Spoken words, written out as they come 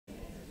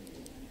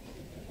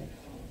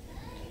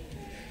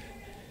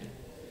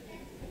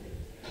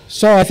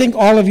So I think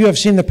all of you have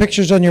seen the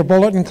pictures on your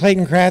bulletin.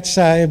 Clayton Kratz,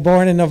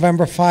 born in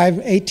November 5,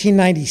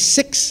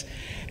 1896.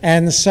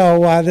 And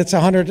so that's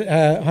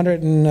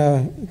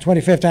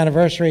 125th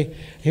anniversary.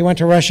 He went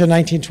to Russia in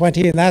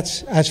 1920, and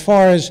that's, as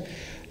far as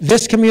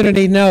this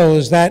community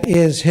knows, that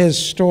is his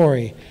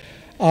story.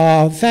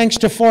 Thanks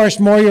to Forrest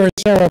Moyer and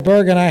Sarah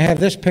Bergen, I have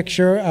this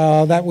picture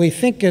that we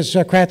think is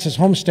Kratz's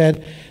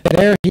homestead.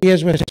 There he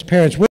is with his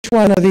parents. Which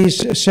one of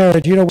these, Sarah,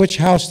 do you know which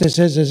house this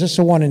is? Is this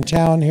the one in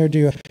town here? Do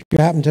you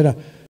happen to know?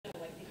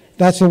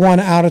 That's the one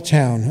out of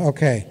town.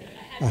 Okay.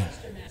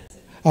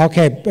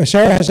 Okay.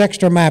 Sarah has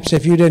extra maps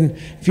if you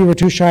were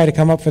too shy to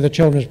come up for the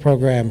children's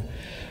program.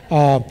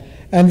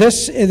 And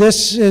this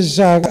is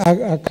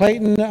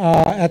Clayton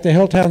at the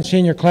Hilltown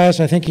Senior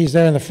Class. I think he's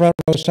there in the front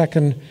row,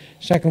 second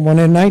one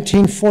in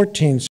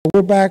 1914. So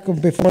we're back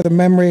before the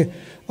memory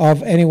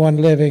of anyone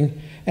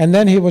living. And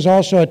then he was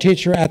also a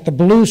teacher at the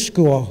Blue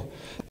School,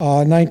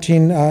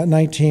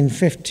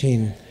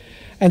 1915.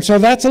 And so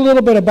that's a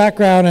little bit of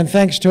background, and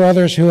thanks to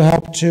others who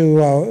helped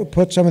to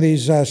put some of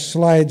these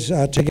slides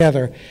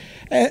together.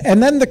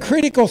 And then the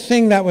critical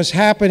thing that was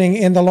happening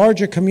in the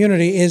larger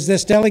community is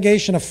this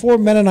delegation of 4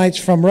 Mennonites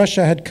from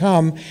Russia had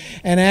come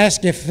and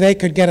asked if they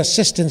could get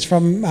assistance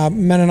from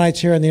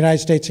Mennonites here in the United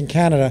States and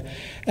Canada.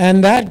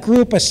 And that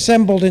group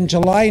assembled in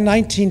July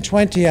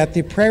 1920 at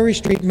the Prairie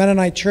Street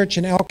Mennonite Church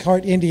in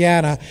Elkhart,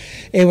 Indiana.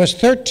 It was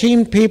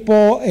 13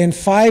 people in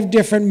 5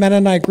 different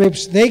Mennonite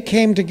groups. They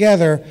came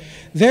together.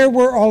 There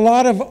were a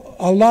lot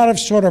of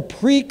sort of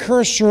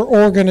precursor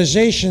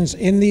organizations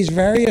in these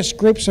various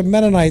groups of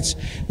Mennonites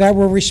that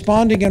were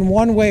responding in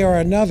one way or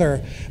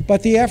another.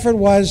 But the effort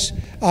was,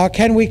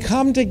 can we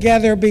come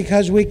together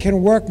because we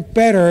can work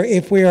better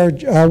if we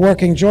are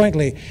working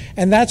jointly?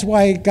 And that's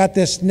why it got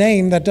this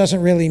name that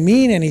doesn't really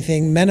mean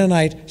anything,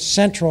 Mennonite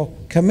Central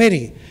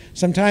Committee.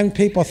 Sometimes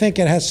people think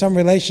it has some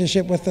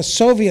relationship with the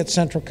Soviet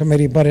Central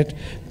Committee, but it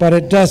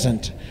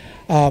doesn't.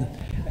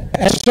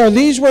 And so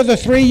these were the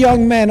 3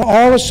 young men,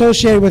 all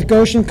associated with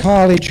Goshen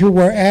College, who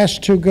were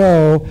asked to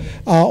go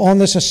on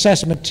this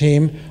assessment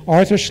team: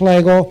 Arthur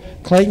Schlegel,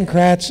 Clayton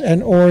Kratz,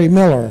 and Ori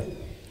Miller.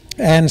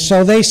 And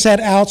so they set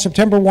out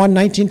September 1,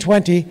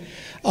 1920,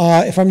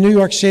 from New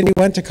York City,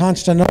 went to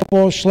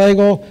Constantinople.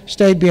 Schlegel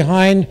stayed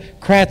behind.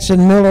 Kratz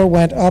and Miller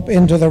went up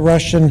into the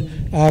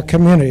Russian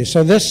community.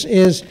 So this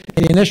is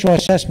the initial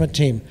assessment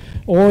team.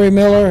 Ori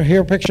Miller,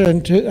 here pictured in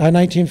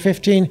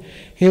 1915,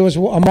 he was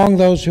among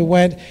those who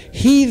went.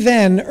 He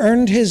then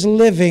earned his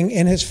living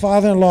in his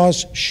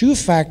father-in-law's shoe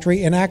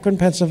factory in Akron,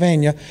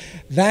 Pennsylvania.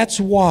 That's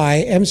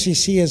why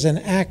MCC is in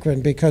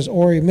Akron, because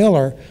Ori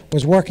Miller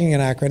was working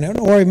in Akron. And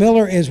Ori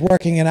Miller is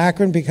working in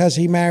Akron because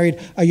he married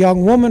a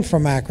young woman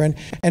from Akron.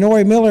 And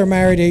Ori Miller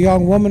married a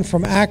young woman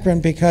from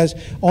Akron because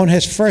on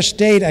his first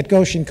date at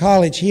Goshen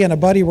College, he and a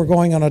buddy were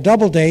going on a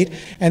double date,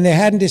 and they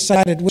hadn't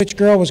decided which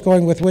girl was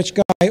going with which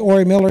guy.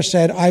 Ori Miller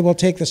said, "I will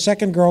take the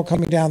second girl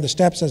coming down the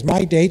steps as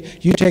my date.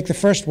 You take the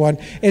first one."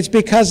 It's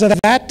because of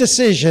that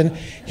decision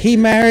he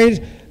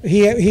married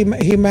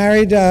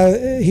married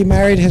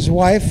his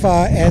wife,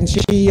 and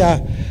she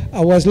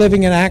was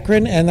living in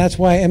Akron, and that's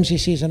why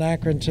MCC is in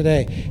Akron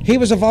today. He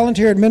was a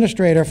volunteer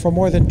administrator for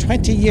more than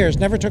 20 years,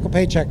 never took a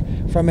paycheck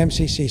from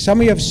MCC. Some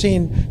of you have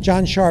seen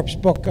John Sharp's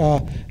book,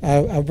 a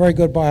very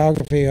good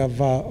biography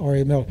of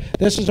Ori Miller.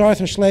 This is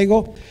Arthur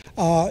Schlegel.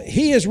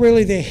 He is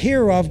really the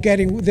hero of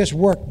getting this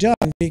work done,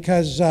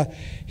 because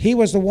he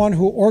was the one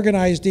who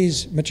organized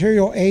these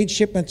material aid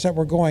shipments that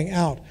were going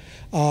out.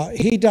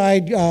 He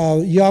died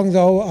young,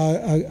 though.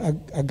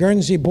 A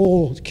Guernsey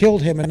bull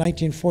killed him in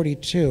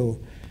 1942.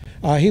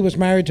 He was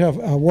married to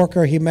a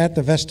worker he met,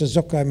 the Vesta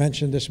Zook I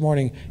mentioned this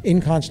morning,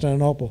 in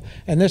Constantinople.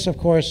 And this, of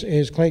course,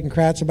 is Clayton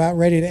Kratz, about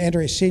ready to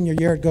enter his senior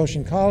year at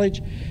Goshen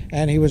College,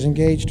 and he was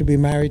engaged to be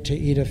married to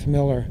Edith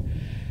Miller.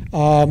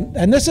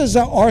 And this is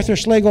Arthur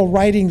Schlegel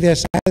writing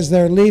this as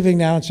they're leaving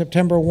now on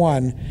September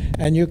 1,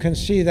 and you can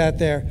see that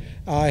there.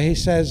 He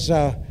says,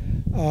 "I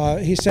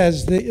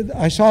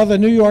saw the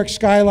New York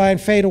skyline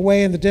fade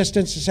away in the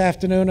distance this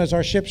afternoon as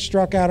our ship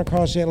struck out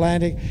across the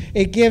Atlantic.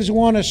 It gives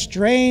one a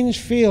strange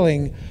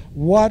feeling.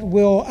 What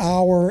will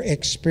our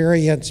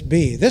experience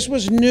be?" This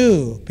was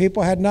new.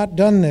 People had not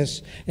done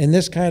this in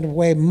this kind of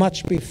way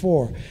much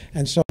before,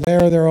 and so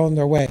they're on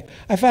their way.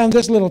 I found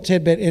this little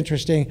tidbit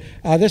interesting.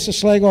 This is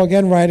Schlegel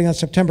again writing on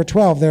September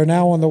 12. They're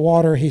now on the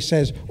water. He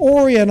says,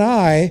 "Ori and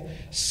I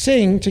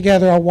sing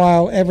together a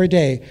while every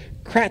day.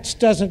 Kratz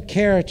doesn't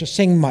care to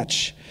sing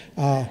much."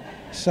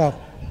 So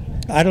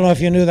I don't know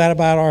if you knew that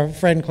about our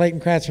friend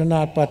Clayton Kratz or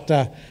not, but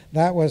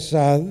that was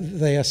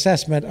the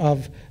assessment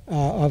of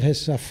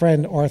his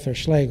friend Arthur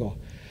Schlegel.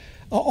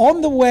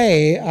 On the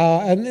way,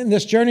 and in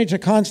this journey to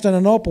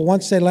Constantinople,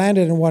 once they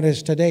landed in what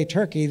is today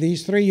Turkey,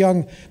 these 3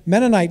 young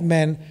Mennonite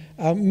men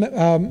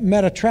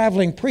met a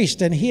traveling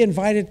priest, and he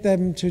invited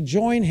them to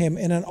join him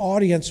in an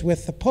audience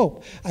with the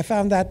Pope. I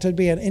found that to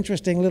be an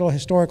interesting little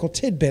historical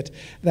tidbit,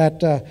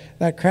 that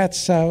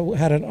Kratz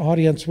had an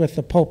audience with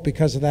the Pope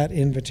because of that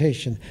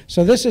invitation.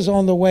 So this is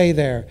on the way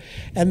there.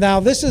 And now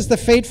this is the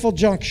fateful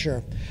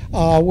juncture.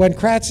 when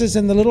Kratz is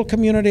in the little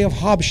community of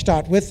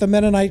Hauptstadt with the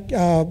Mennonite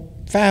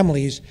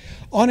families.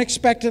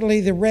 Unexpectedly,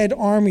 the Red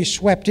Army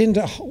swept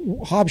into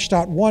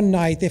Hauptstadt one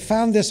night. They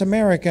found this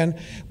American.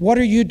 What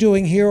are you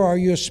doing here? Are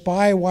you a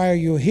spy? Why are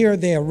you here?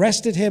 They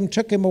arrested him,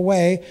 took him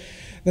away.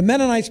 The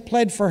Mennonites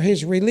pled for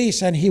his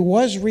release, and he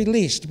was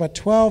released, but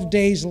 12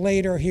 days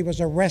later he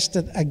was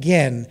arrested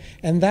again.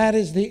 And that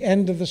is the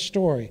end of the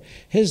story.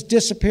 His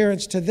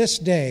disappearance to this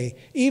day,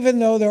 even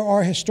though there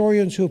are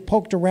historians who have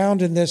poked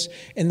around in this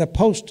in the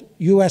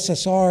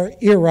post-USSR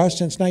era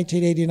since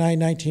 1989,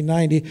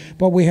 1990,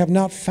 but we have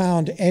not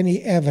found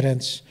any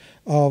evidence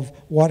of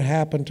what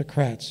happened to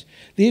Kratz.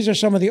 These are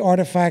some of the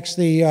artifacts.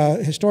 The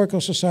Historical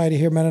Society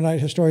here,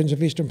 Mennonite Historians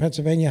of Eastern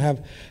Pennsylvania,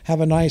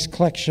 have a nice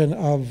collection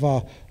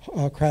of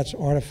Kratz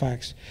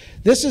artifacts.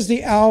 This is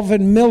the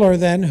Alvin Miller,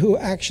 then, who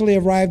actually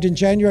arrived in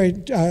January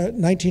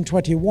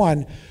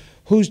 1921,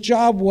 whose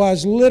job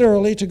was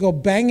literally to go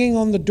banging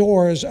on the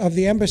doors of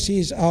the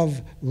embassies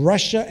of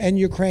Russia and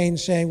Ukraine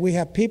saying, we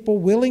have people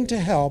willing to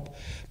help,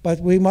 but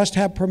we must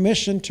have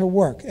permission to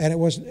work. And it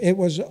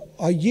was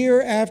a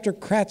year after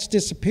Kratz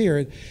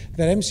disappeared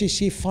that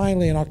MCC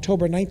finally, in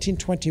October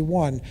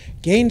 1921,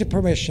 gained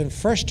permission,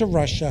 first to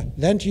Russia,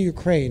 then to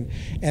Ukraine.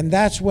 And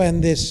that's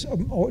when this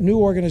new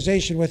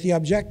organization, with the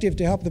objective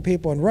to help the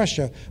people in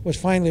Russia, was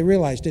finally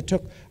realized. It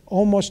took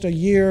almost a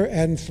year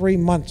and 3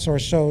 months or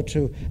so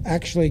to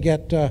actually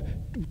get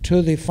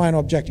to the final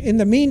objective. In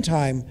the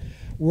meantime,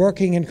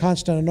 working in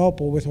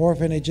Constantinople with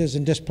orphanages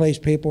and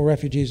displaced people,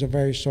 refugees of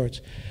various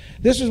sorts.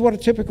 This is what a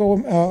typical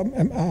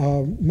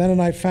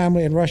Mennonite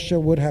family in Russia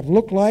would have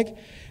looked like.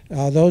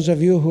 Those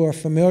of you who are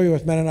familiar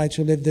with Mennonites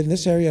who lived in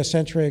this area a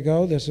century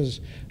ago, this is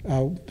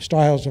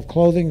styles of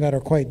clothing that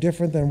are quite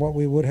different than what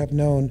we would have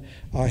known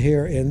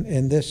here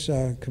in this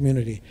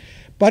community.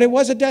 But it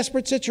was a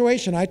desperate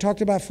situation. I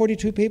talked about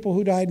 42 people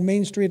who died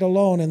Main Street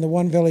alone in the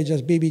one village,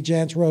 as B.B.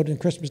 Jantz wrote in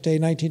Christmas Day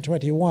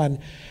 1921.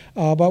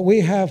 But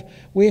we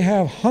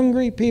have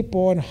hungry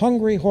people and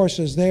hungry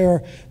horses.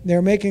 They're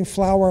making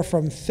flour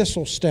from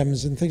thistle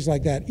stems and things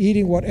like that,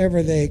 eating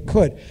whatever they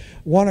could.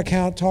 One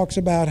account talks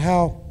about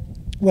how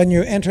when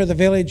you enter the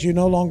village, you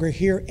no longer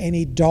hear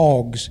any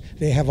dogs.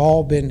 They have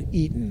all been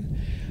eaten.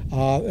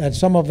 And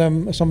some of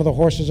the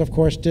horses, of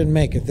course, didn't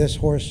make it. This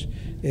horse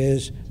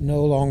is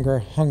no longer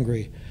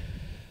hungry.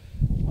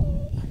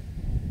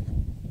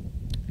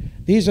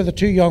 These are the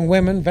two young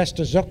women,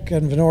 Vesta Zook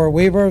and Venora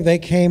Weaver. They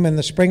came in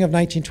the spring of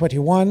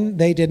 1921.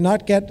 They did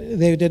not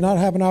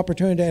have an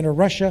opportunity to enter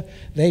Russia.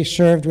 They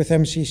served with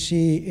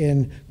MCC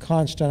in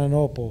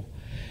Constantinople.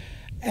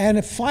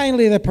 And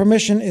finally, the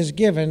permission is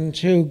given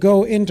to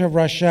go into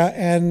Russia,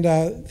 and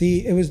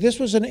this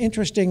was an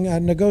interesting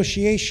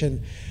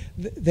negotiation.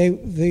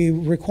 The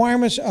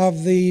requirements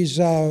of these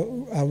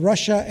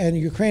Russia and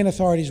Ukraine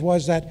authorities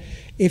was that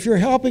if you're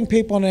helping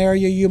people in an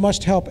area, you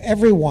must help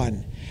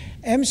everyone.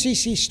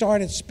 MCC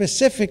started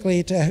specifically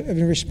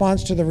in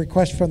response to the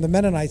request from the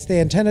Mennonites. They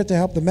intended to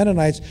help the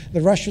Mennonites.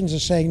 The Russians are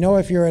saying, no,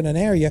 if you're in an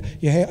area,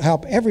 you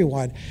help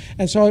everyone.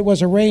 And so it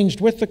was arranged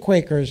with the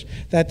Quakers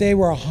that they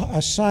were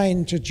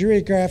assigned to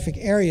geographic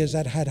areas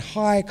that had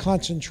high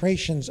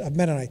concentrations of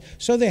Mennonites.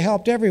 So they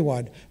helped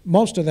everyone.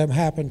 Most of them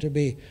happened to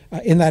be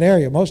in that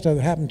area. Most of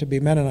them happened to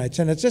be Mennonites.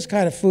 And it's this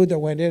kind of food that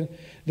went in.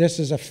 This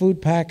is a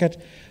food packet.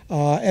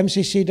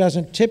 MCC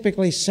doesn't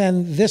typically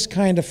send this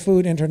kind of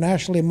food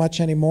internationally much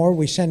anymore.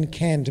 We send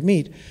canned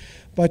meat.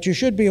 But you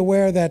should be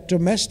aware that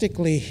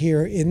domestically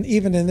here,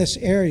 even in this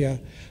area,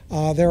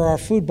 there are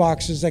food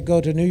boxes that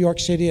go to New York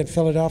City and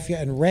Philadelphia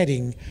and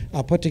Reading,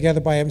 put together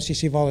by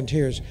MCC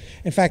volunteers.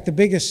 In fact, the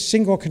biggest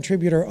single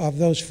contributor of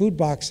those food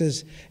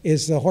boxes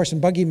is the Horse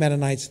and Buggy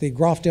Mennonites, the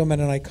Grofdale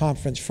Mennonite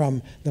Conference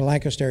from the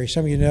Lancaster area.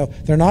 Some of you know,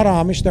 they're not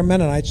Amish, they're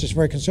Mennonites, just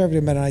very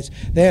conservative Mennonites.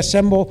 They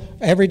assemble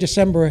every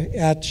December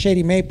at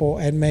Shady Maple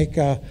and make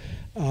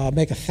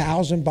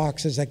 1,000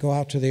 boxes that go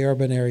out to the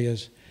urban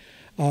areas.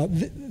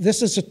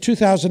 This is a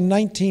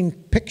 2019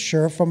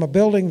 picture from a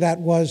building that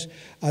was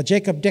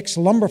Jacob Dick's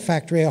lumber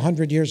factory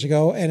 100 years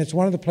ago, and it's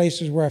one of the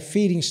places where a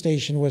feeding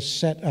station was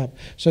set up.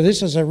 So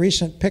this is a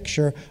recent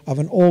picture of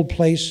an old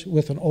place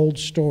with an old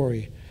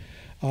story.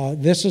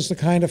 This is the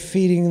kind of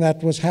feeding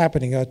that was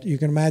happening. You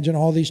can imagine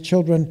all these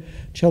children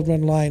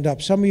lined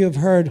up. Some of you have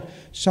heard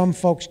some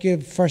folks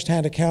give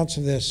firsthand accounts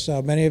of this.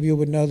 Many of you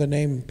would know the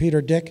name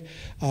Peter Dick.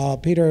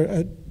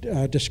 Peter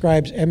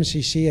describes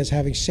MCC as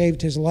having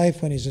saved his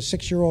life when he's a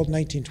 6-year-old in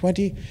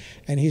 1920,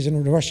 and he's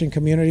in Russian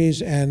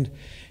communities. And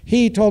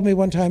he told me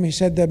one time, he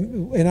said that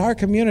in our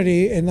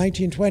community in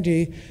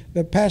 1920,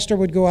 the pastor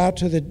would go out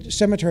to the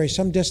cemetery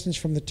some distance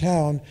from the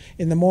town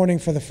in the morning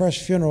for the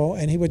first funeral,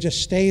 and he would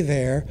just stay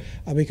there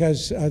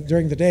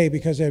during the day,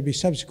 because there would be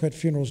subsequent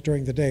funerals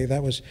during the day.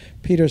 That was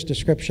Peter's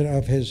description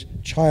of his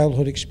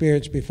childhood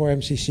experience before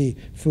MCC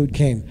food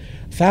came.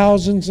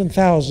 Thousands and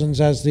thousands,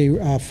 as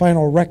the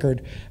final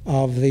record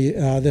of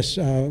this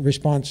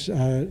response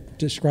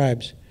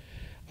describes.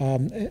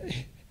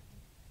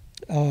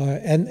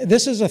 And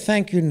this is a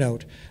thank you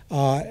note.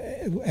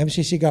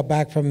 MCC got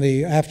back from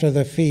after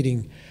the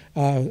feeding.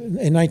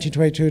 in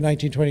 1922,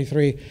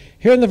 1923.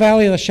 Here in the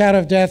Valley of the Shadow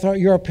of Death,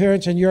 your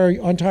appearance and your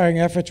untiring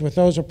efforts with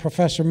those of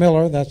Professor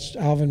Miller, that's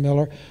Alvin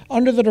Miller,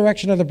 under the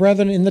direction of the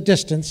brethren in the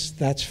distance,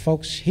 that's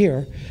folks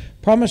here,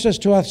 promises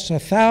to us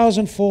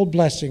 1,000-fold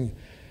blessing.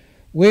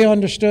 We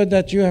understood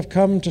that you have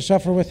come to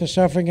suffer with the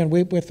suffering and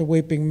weep with the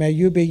weeping. May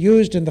you be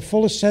used in the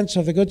fullest sense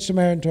of the Good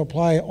Samaritan to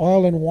apply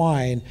oil and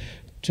wine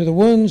to the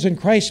wounds in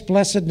Christ's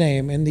blessed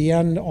name. In the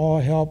end, all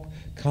help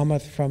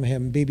cometh from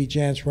him. B.B.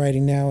 Jantz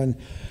writing now in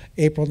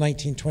April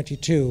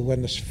 1922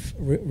 when the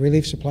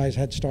relief supplies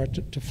had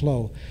started to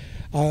flow.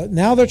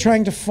 Now they're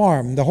trying to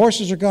farm. The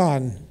horses are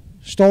gone,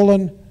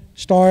 stolen,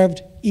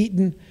 starved,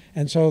 eaten,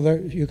 and so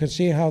you can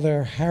see how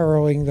they're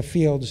harrowing the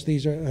fields.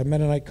 These are a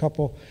Mennonite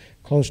couple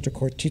close to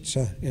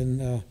Khortytsa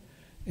in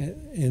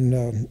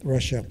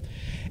Russia.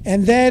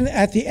 And then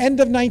at the end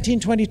of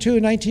 1922,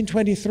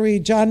 1923,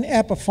 John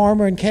Epp, a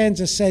farmer in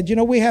Kansas, said, you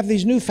know, we have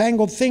these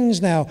newfangled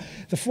things now.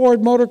 The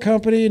Ford Motor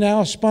Company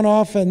now spun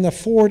off, and the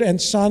Ford and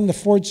Son, the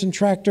Fordson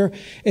tractor.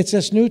 It's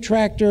this new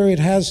tractor. It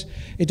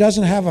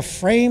doesn't have a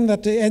frame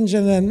that the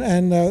engine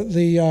and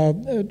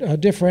the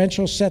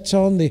differential sets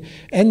on. The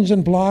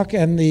engine block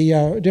and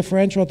the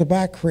differential at the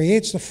back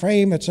creates the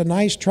frame. It's a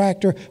nice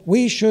tractor.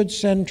 We should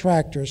send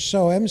tractors.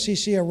 So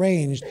MCC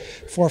arranged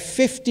for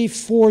 50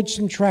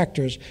 Fordson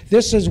tractors.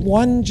 This is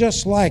one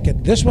just like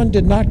it. This one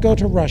did not go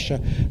to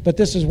Russia, but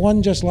this is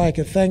one just like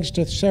it. Thanks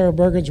to Sarah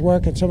Bergen's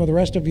work and some of the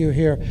rest of you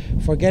here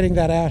for getting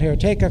that out here.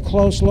 Take a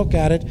close look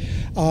at it.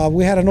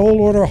 We had an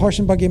old order horse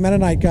and buggy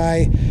Mennonite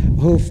guy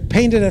who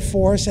painted it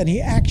for us, and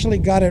he actually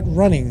got it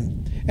running.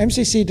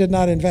 MCC did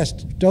not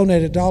invest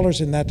donated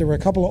dollars in that. There were a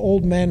couple of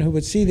old men who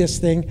would see this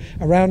thing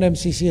around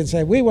MCC and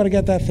say, we want to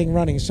get that thing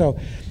running. So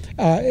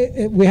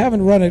we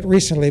haven't run it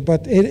recently,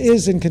 but it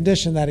is in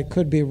condition that it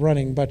could be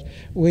running. But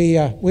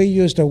we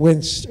used a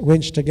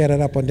winch to get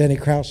it up on Denny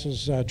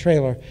Krause's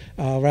trailer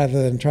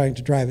rather than trying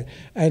to drive it.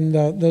 And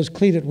those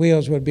cleated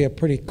wheels would be a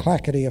pretty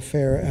clackety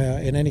affair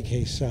in any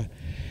case.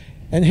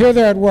 And here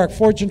they're at work,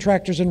 Fordson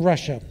tractors in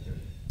Russia.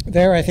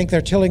 There, I think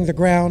they're tilling the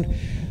ground.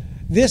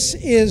 This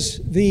is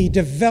the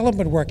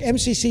development work.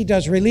 MCC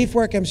does relief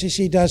work,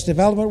 MCC does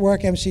development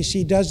work,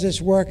 MCC does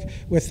this work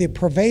with the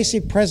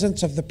pervasive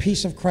presence of the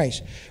peace of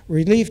Christ.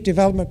 Relief,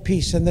 development,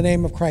 peace in the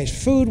name of Christ.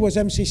 Food was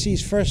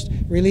MCC's first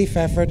relief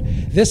effort.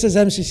 This is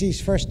MCC's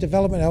first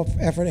development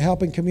effort,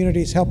 helping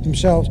communities help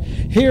themselves.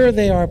 Here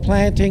they are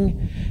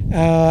planting,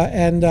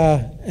 and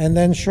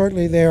then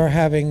shortly they are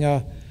having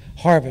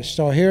harvest.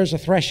 So here's a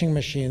threshing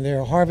machine.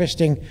 They're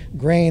harvesting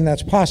grain.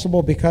 That's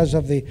possible because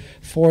of the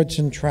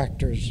Fordson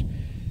tractors.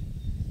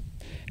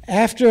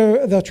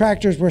 After the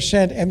tractors were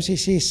sent,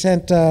 MCC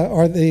sent,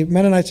 or the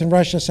Mennonites in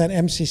Russia sent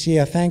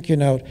MCC a thank you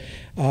note.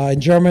 In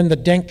German, the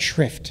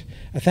Denkschrift,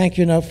 a thank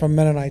you note from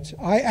Mennonites.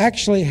 I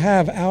actually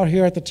have out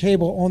here at the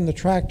table on the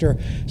tractor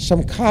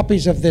some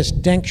copies of this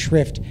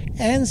Denkschrift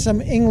and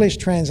some English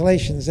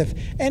translations. If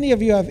any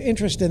of you have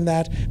interest in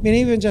that, I mean,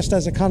 even just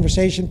as a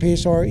conversation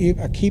piece or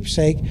a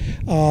keepsake,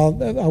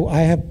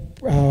 I have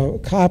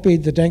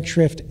copied the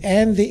Denkschrift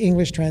and the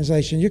English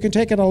translation. You can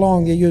take it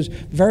along. They use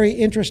very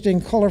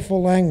interesting,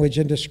 colorful language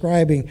in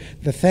describing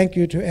the thank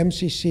you to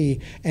MCC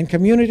and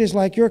communities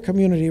like your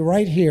community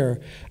right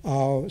here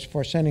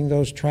for sending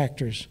those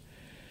tractors.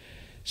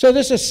 So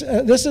this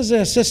is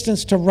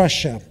assistance to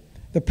Russia.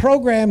 The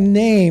program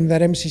name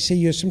that MCC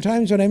used,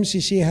 sometimes when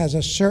MCC has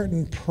a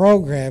certain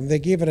program, they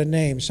give it a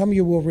name. Some of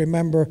you will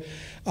remember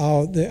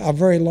a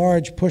very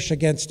large push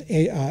against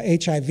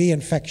HIV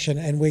infection,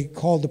 and we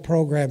called the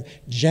program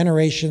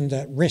Generations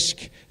at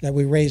Risk, that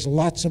we raised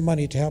lots of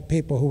money to help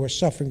people who were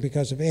suffering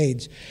because of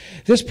AIDS.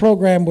 This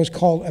program was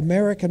called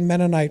American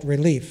Mennonite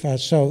Relief.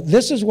 So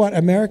this is what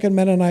American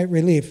Mennonite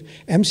Relief,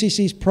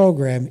 MCC's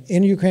program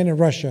in Ukraine and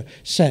Russia,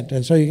 sent.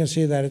 And so you can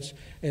see that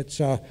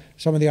it's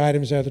some of the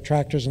items there, the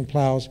tractors and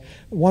plows.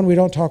 One we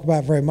don't talk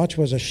about very much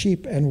was a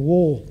sheep and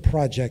wool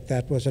project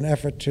that was an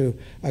effort to,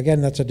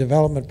 again, that's a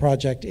development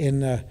project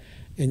in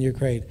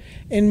Ukraine.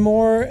 In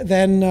more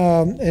than,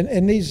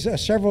 in these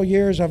several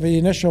years of the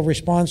initial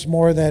response,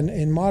 more than,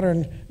 in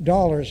modern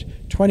dollars,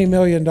 $20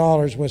 million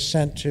was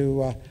sent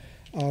to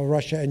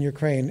Russia and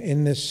Ukraine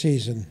in this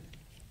season.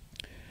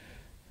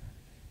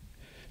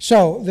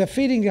 So, the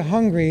Feeding the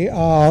Hungry,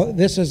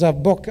 this is a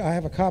book. I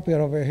have a copy of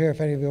it over here if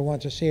any of you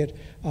want to see it.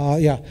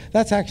 Yeah,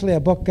 that's actually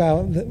a book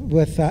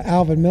with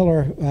Alvin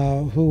Miller,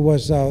 who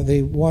was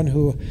the one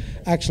who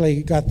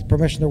actually got the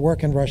permission to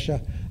work in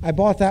Russia. I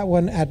bought that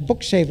one at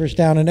Booksavers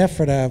down in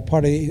Ephrata,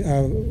 part of the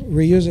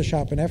Reuser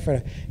shop in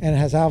Ephrata, and it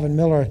has Alvin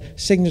Miller's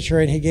signature,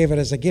 and he gave it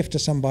as a gift to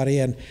somebody,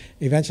 and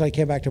eventually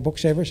came back to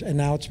Booksavers, and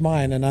now it's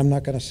mine, and I'm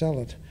not going to sell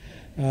it.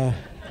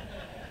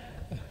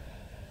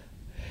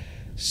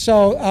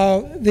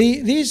 So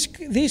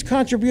these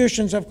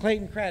contributions of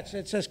Clayton Kratz,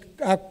 it says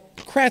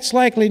Kratz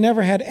likely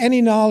never had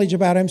any knowledge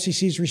about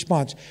MCC's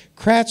response.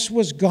 Kratz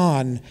was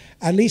gone,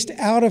 at least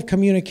out of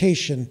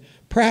communication,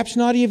 perhaps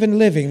not even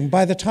living,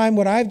 by the time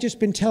what I've just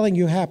been telling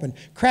you happened.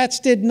 Kratz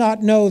did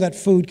not know that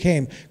food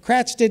came.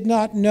 Kratz did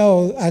not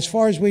know, as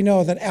far as we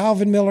know, that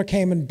Alvin Miller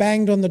came and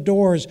banged on the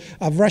doors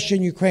of Russia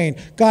and Ukraine,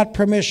 got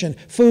permission,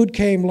 food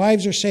came,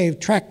 lives are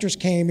saved, tractors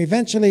came.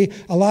 Eventually,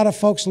 a lot of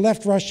folks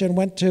left Russia and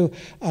went to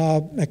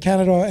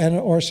Canada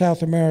or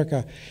South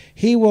America.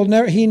 He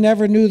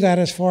never knew that,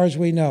 as far as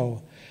we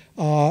know.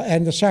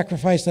 And the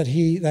sacrifice that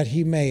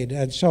he made.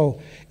 And so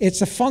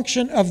it's a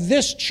function of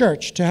this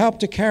church to help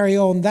to carry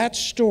on that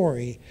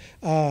story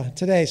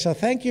today. So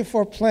thank you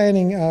for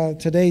planning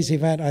today's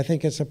event. I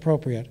think it's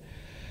appropriate.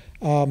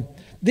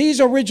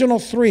 These original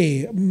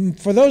three,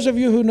 for those of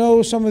you who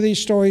know some of these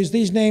stories,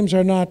 these names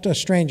are not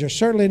strangers.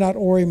 Certainly not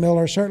Ori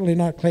Miller, certainly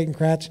not Clayton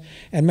Kratz,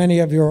 and many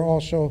of you are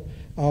also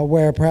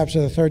aware perhaps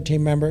of the third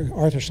team member,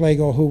 Arthur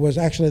Slago, who was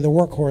actually the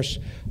workhorse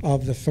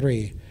of the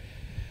three.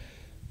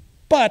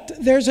 But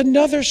there's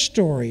another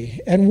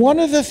story, and one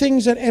of the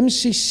things that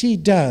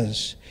MCC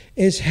does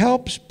is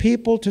helps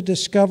people to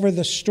discover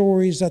the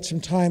stories that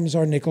sometimes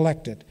are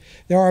neglected.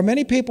 There are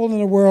many people in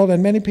the world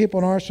and many people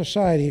in our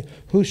society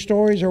whose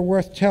stories are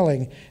worth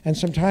telling, and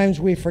sometimes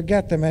we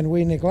forget them and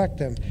we neglect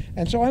them.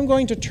 And so I'm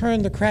going to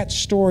turn the Kratz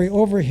story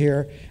over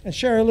here and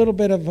share a little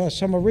bit of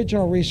some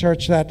original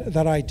research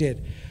that I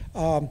did.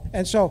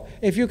 And so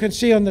if you can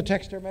see on the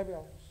text here, maybe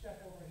I'll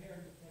step over here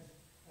because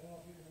I don't know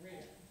if you can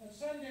read it. On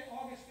Sunday,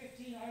 August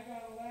 15, I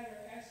got a letter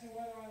asking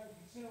whether I would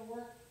consider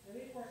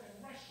relief work in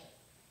Russia.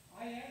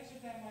 I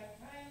answered that my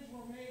plans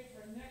were made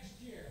for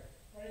next year,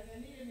 but if they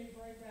needed me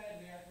very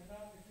badly, I could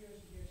not refuse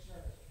to give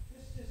service.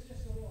 This is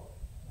just a little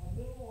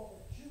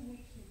over 2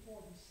 weeks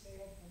before he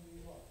sailed from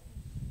New York.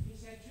 He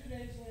said 3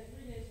 days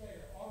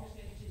later, August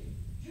 18,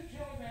 2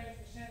 telegrams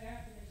were sent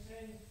after me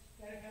saying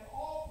that if at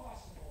all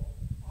possible,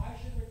 I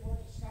should report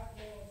to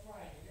Scottsdale on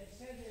Friday. They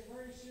said they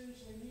very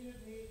seriously needed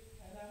me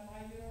and that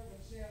my unit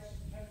would sail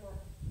September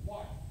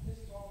 1.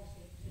 This is August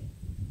 18.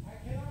 I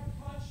cannot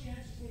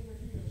conscientiously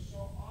refuse,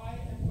 so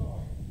I am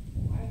going.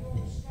 I go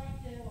to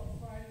Scottsdale on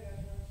Friday,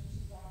 as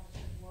Mrs.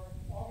 offices were,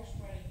 August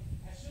 20.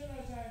 As soon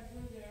as I'm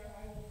through there,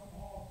 I will come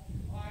home.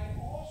 I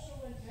also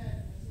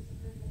intend, this is the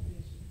critical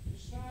piece, to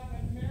stop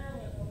in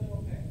Maryland a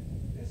little bit.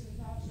 This is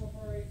not so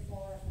very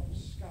far from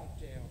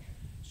Scottsdale.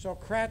 So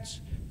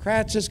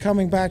Kratz is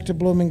coming back to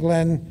Blooming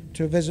Glen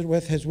to visit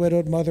with his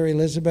widowed mother,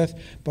 Elizabeth,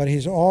 but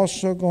he's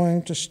also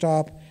going to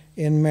stop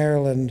in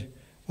Maryland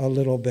a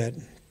little bit.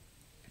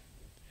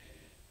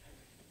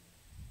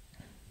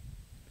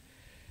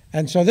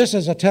 And so this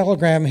is a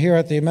telegram here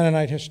at the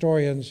Mennonite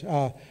Historians.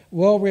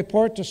 We'll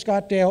report to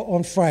Scottsdale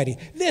on Friday.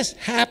 This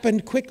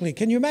happened quickly.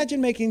 Can you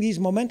imagine making these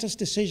momentous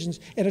decisions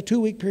in a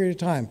 2-week period of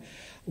time?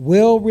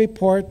 We'll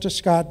report to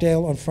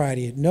Scottsdale on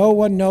Friday. No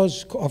one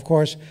knows, of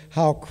course,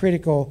 how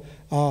critical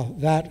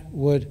that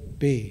would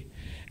be.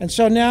 And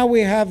so now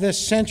we have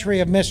this century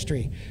of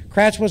mystery.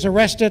 Kratz was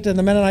arrested in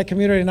the Mennonite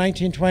community in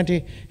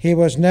 1920. He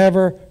was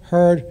never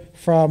heard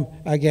from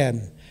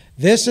again.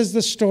 This is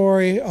the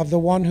story of the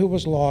one who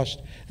was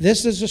lost.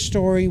 This is the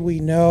story we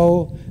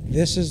know.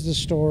 This is the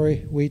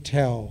story we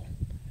tell.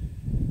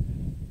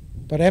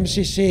 But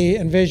MCC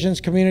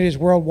envisions communities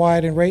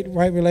worldwide in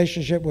right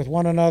relationship with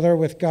one another,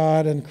 with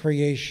God and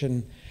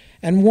creation.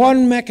 And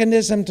one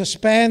mechanism to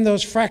span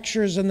those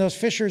fractures and those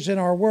fissures in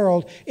our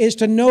world is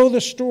to know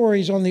the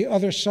stories on the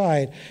other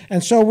side.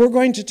 And so we're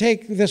going to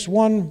take this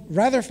one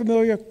rather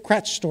familiar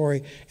Kratz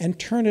story and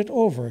turn it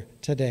over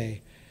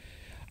today.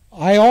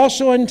 I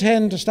also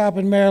intend to stop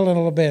in Maryland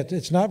a little bit.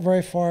 It's not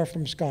very far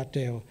from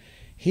Scottsdale.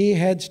 He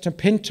heads to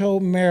Pinto,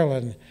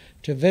 Maryland,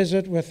 to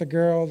visit with the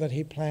girl that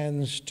he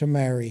plans to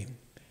marry.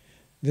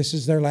 This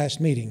is their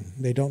last meeting.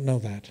 They don't know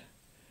that.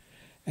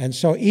 And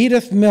so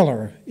Edith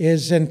Miller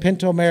is in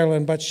Pinto,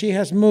 Maryland, but she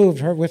has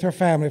moved with her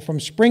family from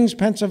Springs,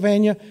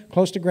 Pennsylvania,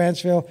 close to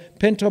Grantsville,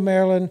 Pinto,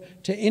 Maryland,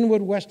 to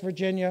Inwood, West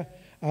Virginia,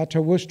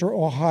 to Worcester,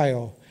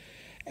 Ohio.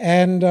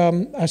 And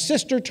a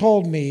sister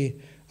told me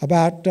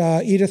about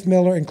Edith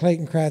Miller and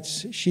Clayton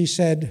Kratz. She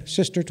said,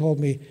 sister told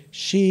me,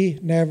 she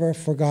never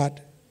forgot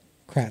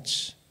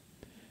Kratz,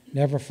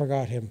 never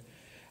forgot him.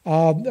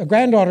 A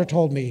granddaughter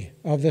told me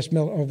of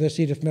this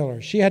Edith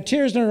Miller. She had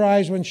tears in her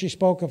eyes when she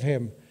spoke of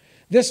him.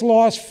 This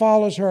loss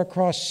follows her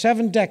across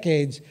 7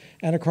 decades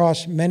and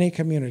across many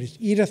communities.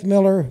 Edith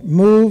Miller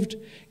moved.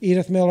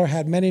 Edith Miller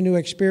had many new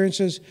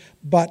experiences,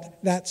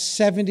 but that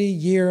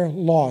 70-year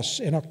loss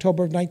in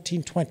October of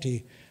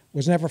 1920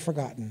 was never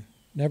forgotten,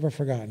 never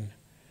forgotten.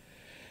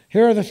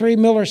 Here are the 3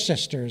 Miller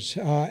sisters.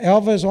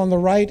 Elva is on the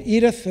right.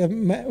 Edith, the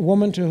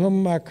woman to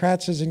whom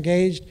Kratz is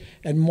engaged,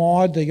 and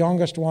Maud, the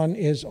youngest one,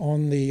 is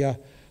on the,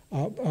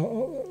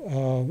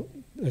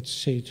 let's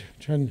see,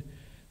 turn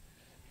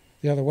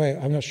the other way.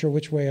 I'm not sure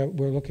which way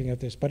we're looking at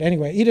this. But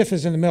anyway, Edith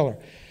is in the Miller.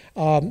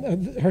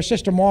 Her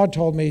sister Maud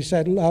told me,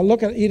 said,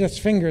 look at Edith's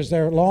fingers.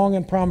 They're long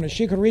and prominent.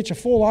 She could reach a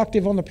full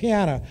octave on the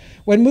piano.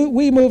 When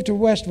we moved to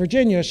West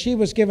Virginia, she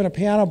was given a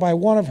piano by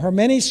one of her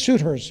many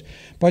suitors,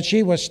 but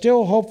she was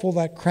still hopeful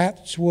that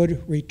Kratz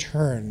would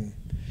return.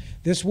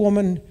 This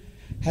woman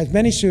has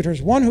many suitors,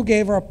 one who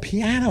gave her a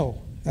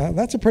piano.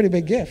 That's a pretty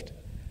big gift.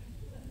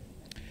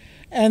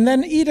 And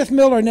then Edith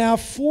Miller, now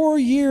 4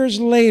 years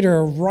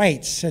later,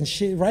 writes, and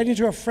she, writing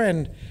to a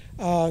friend,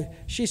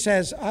 she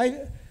says,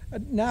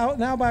 now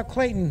about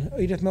Clayton,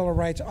 Edith Miller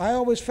writes, I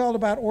always felt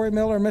about Ori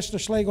Miller and Mr.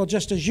 Slagle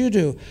just as you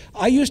do.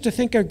 I used to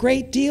think a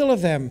great deal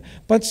of them,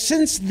 but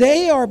since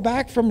they are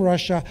back from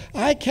Russia,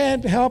 I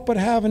can't help but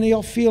have an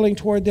ill feeling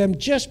toward them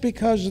just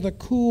because of the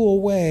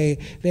cool way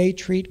they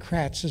treat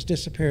Kratz's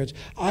disappearance.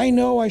 I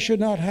know I should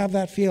not have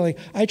that feeling.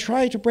 I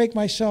try to break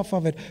myself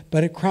of it,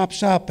 but it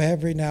crops up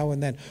every now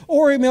and then.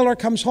 Ori Miller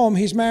comes home.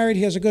 He's married.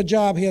 He has a good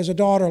job. He has a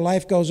daughter.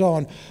 Life goes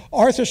on.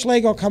 Arthur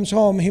Slagle comes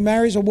home. He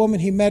marries a woman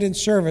he met in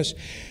service.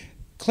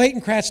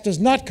 Clayton Kratz does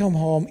not come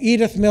home.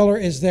 Edith Miller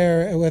is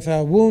there with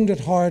a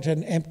wounded heart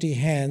and empty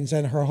hands,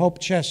 and her hope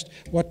chest,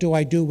 what do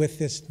I do with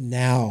this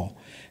now?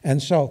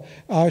 And so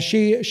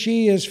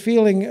she is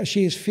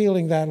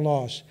feeling that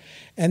loss.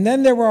 And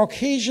then there were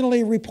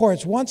occasionally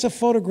reports, once a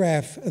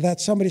photograph that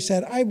somebody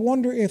said, I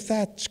wonder if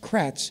that's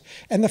Kratz.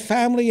 And the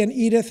family and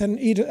Edith and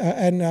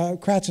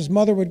Kratz's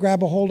mother would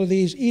grab a hold of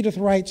these. Edith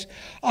writes,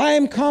 I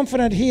am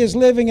confident he is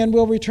living and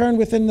will return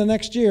within the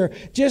next year.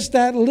 Just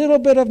that little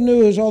bit of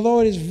news,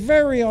 although it is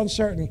very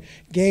uncertain,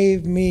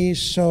 gave me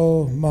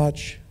so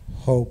much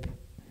hope.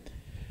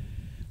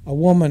 A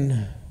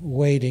woman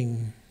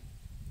waiting.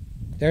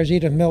 There's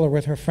Edith Miller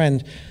with her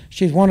friend.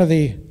 She's one of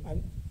the...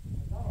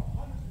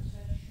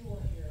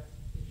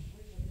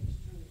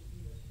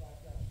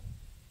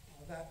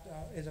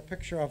 is a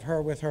picture of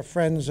her with her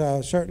friends,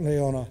 certainly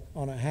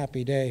on a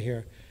happy day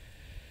here.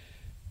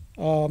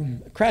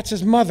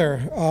 Kratz's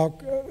mother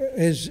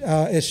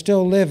is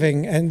still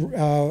living and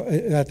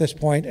at this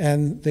point,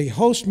 and the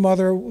host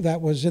mother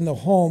that was in the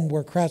home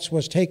where Kratz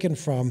was taken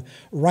from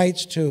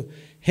writes to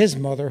his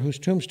mother, whose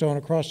tombstone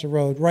across the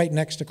road, right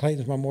next to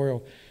Clayton's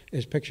memorial,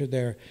 is pictured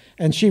there.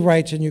 And she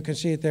writes, and you can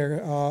see it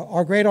there,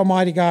 our great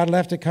Almighty God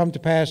left it come to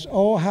pass.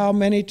 Oh, how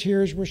many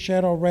tears were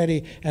shed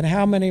already, and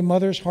how many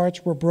mothers'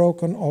 hearts were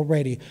broken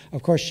already.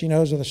 Of course, she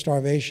knows of the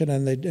starvation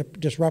and the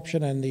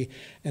disruption and the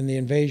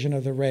invasion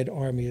of the Red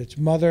Army. It's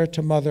mother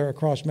to mother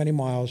across many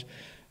miles,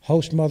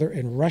 host mother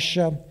in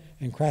Russia,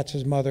 and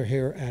Kratz's mother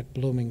here at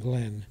Blooming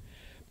Glen.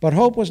 But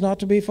hope was not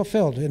to be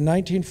fulfilled. In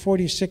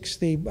 1946,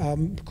 the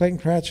Clayton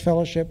Kratz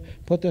Fellowship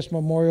put this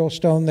memorial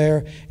stone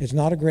there. It's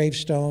not a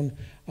gravestone.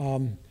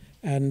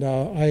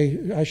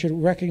 I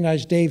should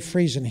recognize Dave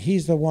Friesen.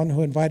 He's the one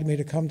who invited me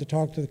to come to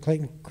talk to the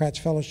Clayton Kratz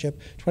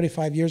Fellowship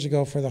 25 years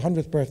ago for the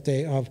 100th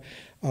birthday of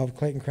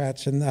Clayton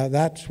Kratz, and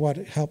that's what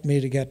helped me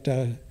to get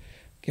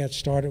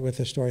started with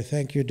the story.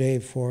 Thank you,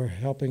 Dave, for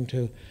helping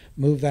to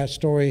move that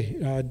story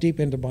deep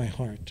into my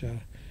heart.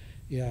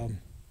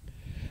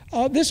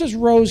 This is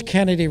Rose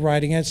Kennedy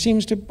writing, and it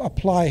seems to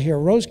apply here.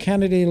 Rose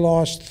Kennedy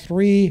lost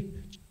 3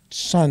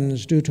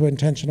 sons due to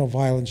intentional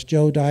violence.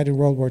 Joe died in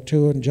World War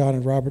II, and John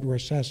and Robert were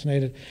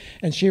assassinated.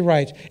 And she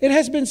writes, it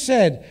has been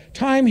said,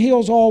 time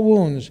heals all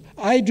wounds.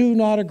 I do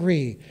not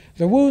agree.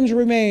 The wounds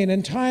remain.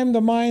 In time,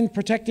 the mind,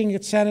 protecting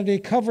its sanity,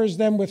 covers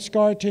them with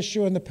scar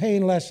tissue and the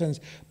pain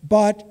lessens.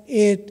 But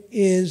it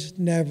is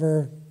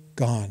never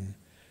gone.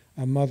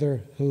 A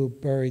mother who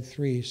buried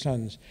 3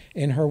 sons.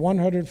 In her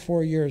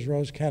 104 years,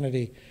 Rose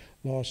Kennedy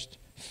lost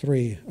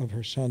 3 of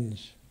her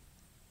sons.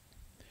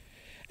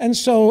 And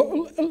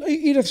so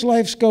Edith's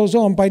life goes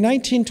on. By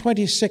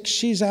 1926,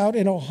 she's out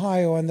in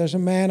Ohio, and there's a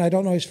man, I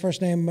don't know his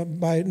first name,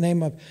 by the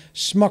name of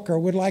Smucker,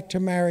 would like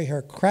to marry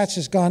her. Kratz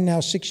is gone now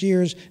 6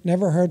 years,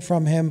 never heard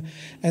from him.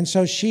 And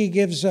so she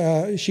gives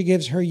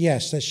her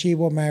yes, that she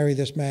will marry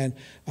this man,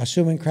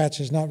 assuming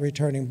Kratz is not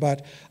returning.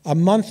 But a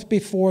month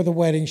before the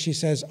wedding, she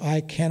says,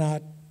 I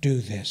cannot do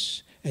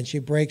this. And she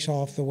breaks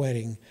off the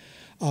wedding.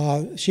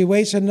 She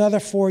waits another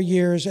 4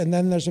 years, and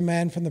then there's a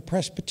man from the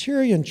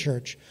Presbyterian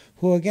Church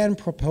who again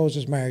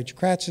proposes marriage.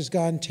 Kratz is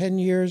gone 10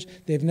 years.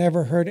 They've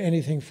never heard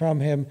anything from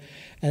him.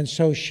 And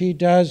so she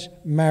does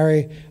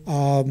marry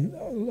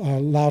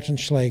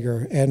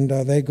Lautenschlager, and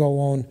they go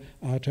on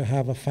to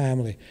have a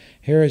family.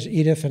 Here is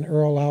Edith and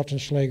Earl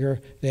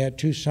Lautenschlager. They had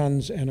 2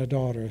 sons and a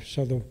daughter.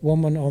 So the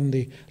woman on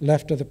the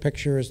left of the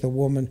picture is the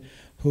woman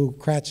who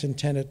Kratz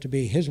intended to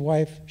be his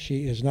wife.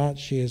 She is not.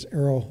 She is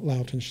Earl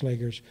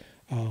Lautenschlager's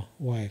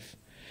wife.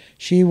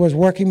 She was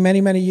working many,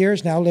 many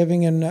years, now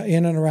living in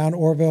and around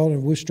Orville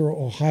and Wooster,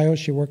 Ohio.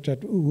 She worked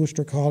at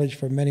Wooster College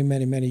for many,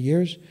 many, many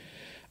years.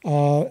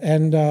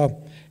 In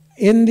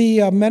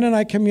the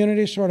Mennonite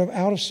community, sort of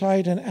out of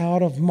sight and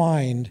out of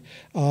mind.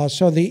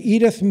 So the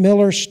Edith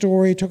Miller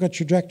story took a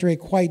trajectory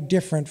quite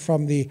different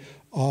from the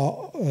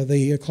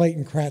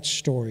Clayton Kratz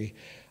story.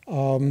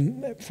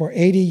 For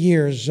 80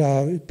 years,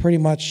 pretty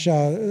much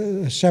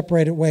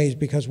separated ways,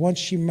 because once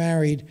she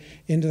married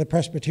into the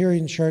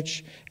Presbyterian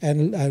Church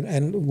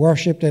and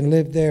worshipped and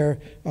lived there,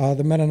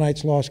 the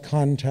Mennonites lost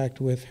contact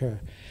with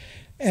her.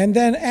 And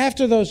then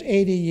after those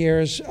 80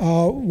 years,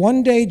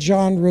 one day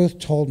John Ruth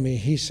told me,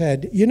 he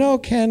said, you know,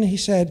 Ken, he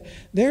said,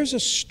 there's a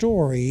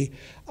story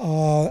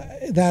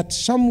that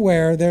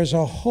somewhere there's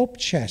a hope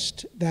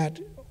chest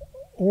that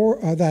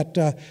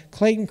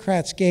Clayton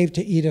Kratz gave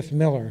to Edith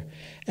Miller.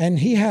 And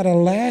he had a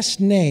last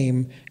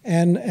name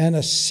and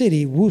a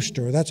city,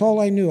 Worcester. That's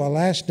all I knew, a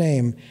last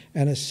name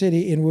and a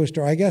city in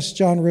Worcester. I guess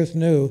John Ruth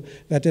knew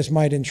that this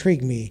might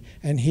intrigue me,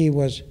 and he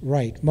was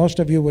right. Most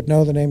of you would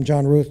know the name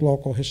John Ruth,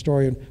 local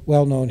historian,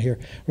 well known here.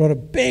 Wrote a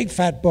big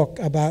fat book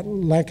about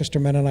Lancaster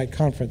Mennonite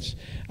Conference.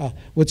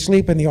 Would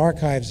sleep in the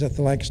archives at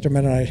the Lancaster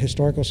Mennonite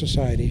Historical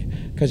Society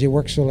because he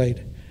worked so late.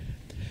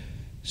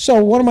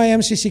 So one of my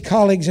MCC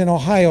colleagues in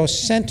Ohio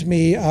sent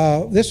me,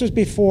 this was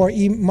before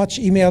much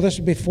email, this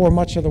was before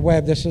much of the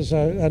web, this is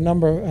a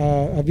number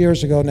of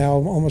years ago now,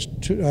 almost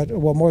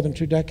more than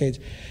 2 decades,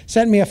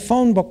 sent me a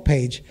phone book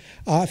page,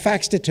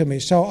 faxed it to me.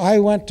 So I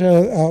went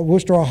to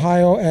Worcester,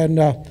 Ohio,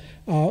 and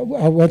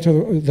I went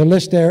to the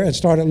list there and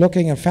started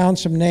looking and found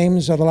some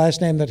names of the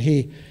last name that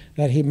he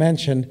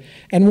mentioned.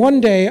 And one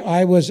day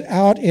I was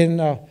out in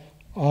the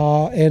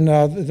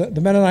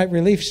Mennonite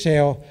Relief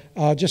Sale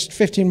just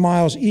 15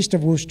 miles east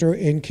of Worcester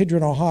in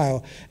Kidron,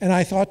 Ohio. And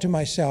I thought to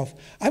myself,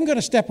 I'm going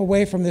to step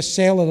away from this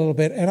sale a little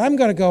bit, and I'm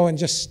going to go and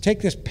just take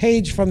this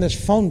page from this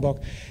phone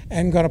book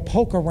and going to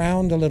poke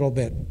around a little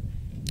bit.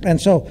 And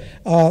so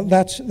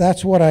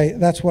that's what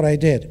I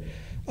did.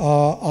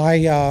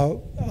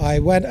 I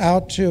went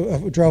out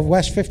drove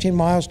west 15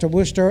 miles to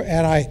Worcester,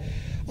 and I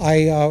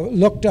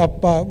looked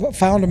up,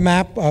 found a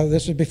map,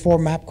 this was before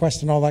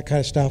MapQuest and all that kind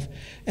of stuff,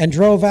 and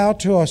drove out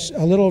to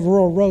a little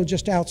rural road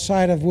just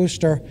outside of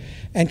Worcester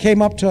and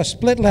came up to a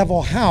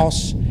split-level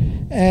house,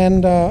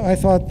 and I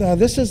thought,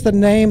 this is the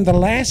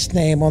last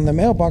name on the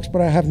mailbox,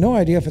 but I have no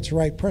idea if it's the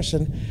right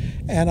person,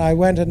 and I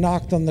went and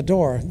knocked on the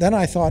door. Then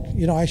I thought,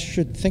 I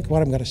should think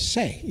what I'm going to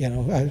say,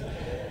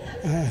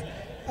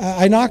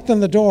 I knocked on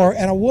the door,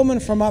 and a woman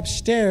from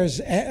upstairs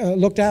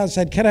looked out and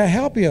said, "Can I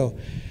help you?"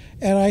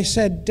 And I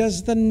said,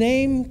 "Does the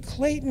name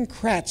Clayton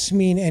Kratz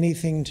mean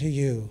anything to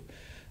you?"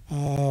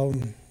 No,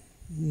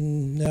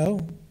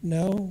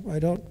 I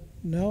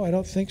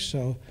don't think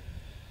so.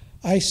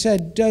 I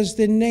said, "Does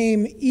the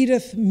name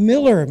Edith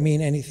Miller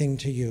mean anything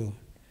to you?"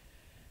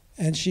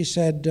 And she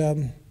said,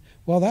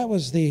 "Well, that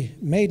was the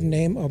maiden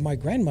name of my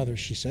grandmother,"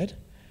 she said.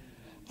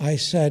 I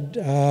said,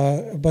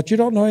 "But you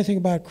don't know anything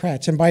about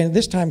Kratz." And by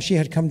this time, she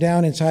had come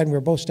down inside, and we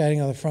were both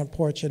standing on the front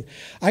porch. And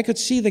I could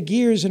see the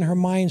gears in her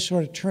mind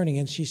sort of turning.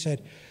 And she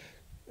said,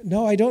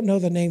 "No, I don't know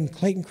the name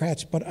Clayton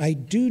Kratz, but I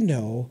do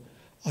know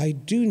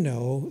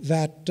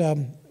that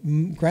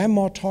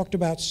Grandma talked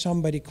about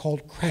somebody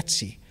called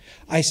Kratzy."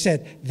 I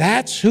said,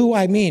 "That's who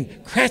I mean,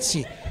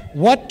 Kratzy.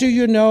 What do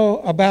you know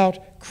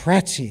about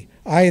Kratzy?"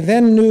 I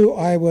then knew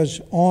I was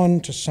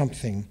on to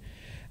something.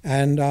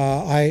 And you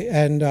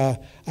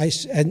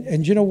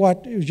know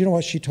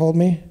what she told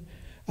me?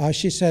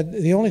 She said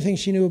the only thing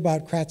she knew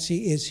about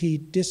Kratzy is he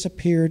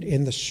disappeared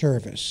in the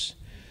service.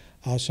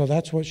 So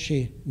that's what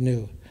she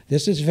knew.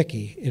 This is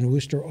Vicky in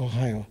Worcester,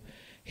 Ohio.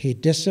 He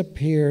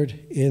disappeared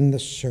in the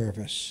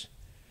service.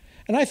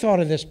 And I thought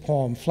of this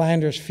poem,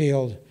 Flanders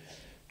Field,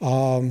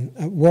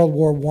 World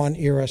War I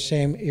era,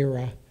 same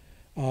era.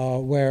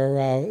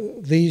 Where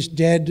these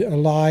dead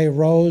lie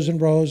rows and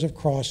rows of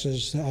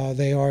crosses.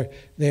 They are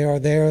there,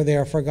 they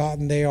are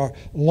forgotten, they are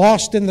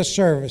lost in the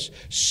service.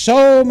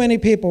 So many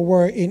people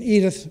were in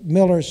Edith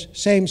Miller's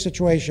same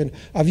situation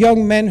of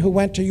young men who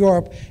went to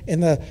Europe in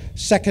the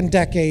second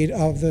decade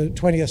of the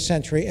 20th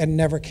century and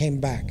never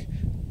came back.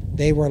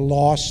 They were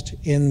lost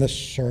in the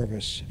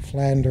service.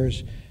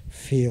 Flanders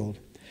Field.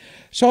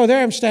 So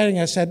there I'm standing,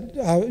 I said,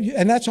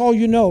 and that's all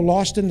you know,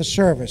 lost in the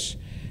service.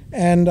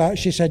 And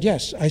she said,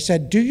 yes. I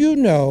said, do you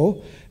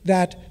know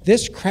that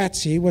this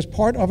Kratzy was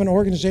part of an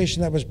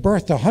organization that was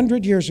birthed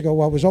 100 years ago?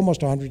 Well, it was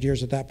almost 100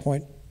 years at that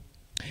point.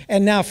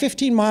 And now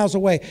 15 miles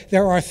away,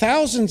 there are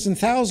thousands and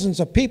thousands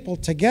of people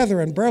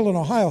together in Berlin,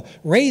 Ohio,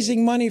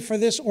 raising money for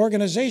this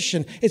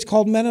organization. It's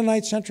called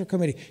Mennonite Central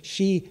Committee.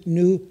 She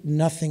knew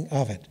nothing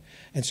of it.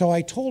 And so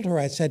I told her,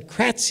 I said,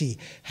 Kratzy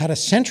had a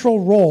central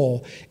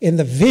role in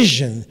the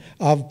vision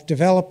of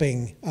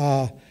developing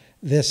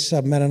this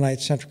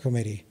Mennonite Central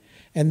Committee.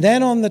 And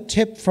then on the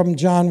tip from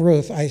John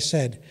Ruth, I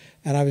said,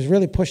 and I was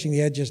really pushing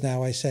the edges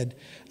now, I said,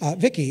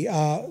 Vicki,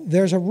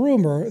 there's a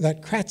rumor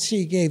that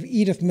Kratzy gave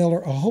Edith Miller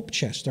a hope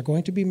chest. They're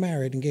going to be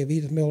married and gave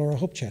Edith Miller a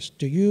hope chest.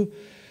 Do you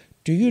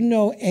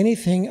know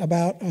anything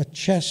about a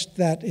chest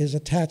that is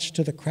attached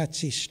to the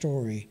Kratzy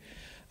story?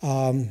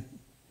 And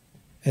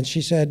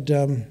she said,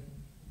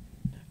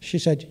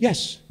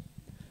 yes.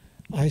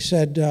 I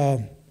said,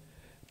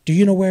 do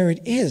you know where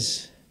it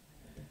is?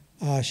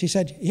 She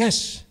said,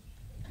 yes.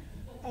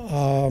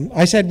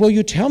 I said, will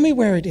you tell me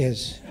where it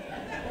is?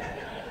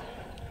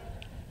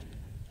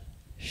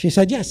 She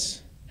said,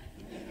 yes.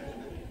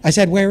 I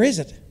said, where is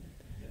it?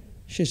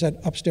 She said,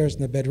 upstairs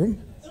in the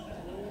bedroom.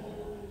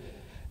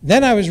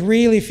 Then I was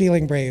really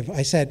feeling brave.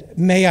 I said,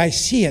 may I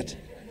see it?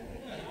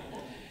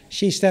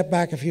 She stepped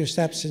back a few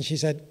steps and she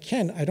said,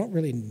 Ken, I don't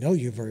really know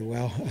you very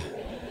well.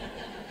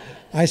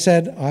 I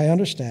said, I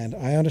understand.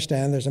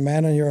 There's a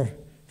man on your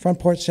front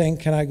porch saying,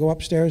 can I go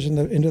upstairs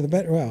into the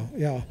bedroom? Well,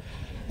 yeah.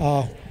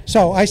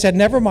 So I said,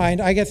 never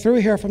mind. I get through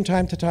here from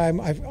time to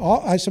time.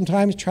 I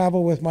sometimes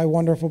travel with my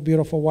wonderful,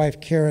 beautiful wife,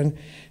 Karen,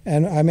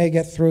 and I may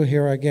get through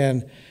here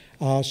again.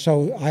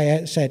 So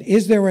I said,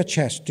 is there a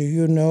chest? Do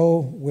you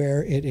know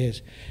where it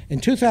is? In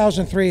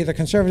 2003, the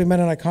Conservative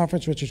Mennonite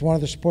Conference, which is one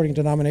of the supporting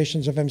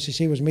denominations of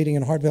MCC, was meeting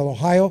in Hartville,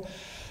 Ohio.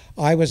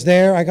 I was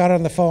there. I got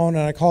on the phone,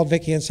 and I called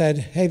Vicki and said,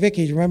 hey,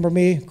 Vicki, do you remember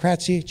me,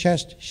 Kratzy,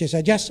 Chest? She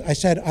said, yes. I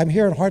said, I'm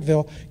here in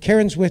Hartville.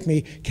 Karen's with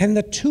me. Can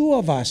the two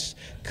of us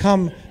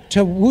come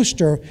to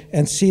Worcester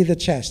and see the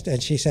chest?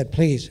 And she said,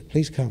 please,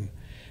 please come.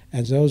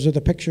 And those are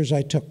the pictures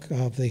I took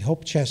of the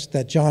Hope chest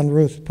that John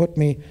Ruth put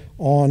me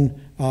on.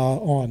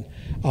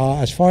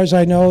 As far as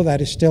I know,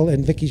 that is still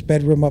in Vicki's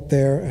bedroom up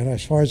there, and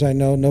as far as I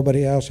know,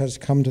 nobody else has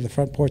come to the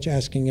front porch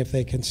asking if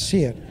they can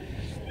see it.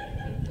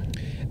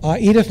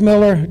 Edith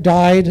Miller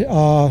died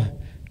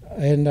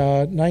in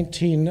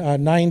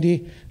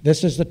 1990.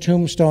 This is the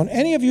tombstone.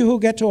 Any of you who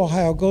get to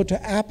Ohio, go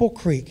to Apple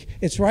Creek.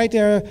 It's right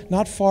there,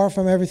 not far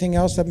from everything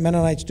else that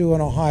Mennonites do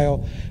in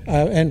Ohio,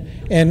 and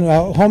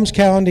Holmes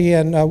County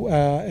and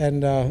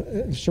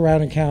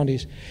surrounding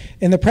counties.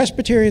 In the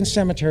Presbyterian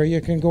Cemetery,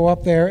 you can go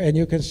up there and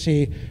you can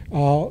see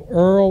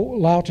Earl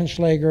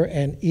Lautenschlager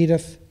and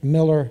Edith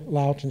Miller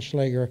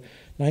Lautenschlager,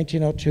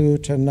 1902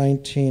 to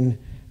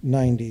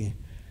 1990.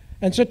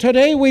 And so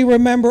today we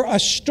remember a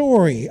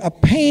story, a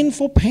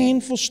painful,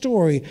 painful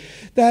story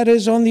that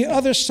is on the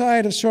other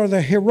side of sort of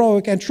the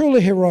heroic and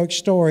truly heroic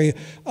story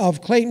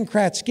of Clayton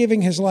Kratz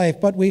giving his life.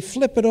 But we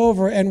flip it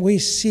over and we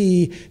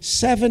see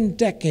 7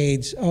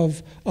 decades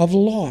of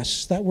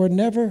loss that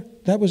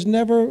was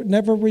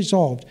never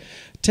resolved.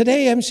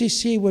 Today,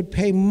 MCC would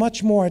pay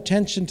much more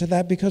attention to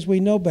that because we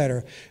know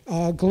better.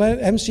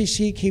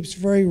 MCC keeps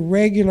very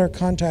regular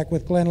contact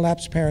with Glenn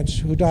Lapp's parents,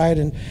 who died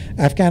in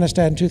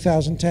Afghanistan in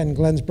 2010.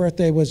 Glenn's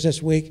birthday was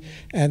this week,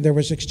 and there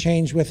was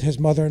exchange with his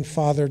mother and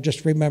father,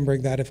 just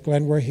remembering that if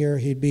Glenn were here,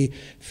 he'd be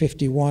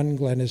 51.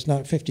 Glenn is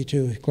not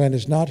 52. Glenn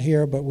is not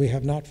here, but we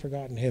have not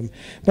forgotten him.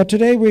 But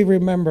today we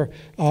remember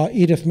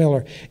Edith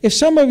Miller. If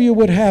some of you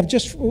would have,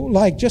 just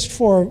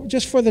for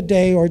the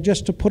day or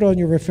just to put on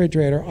your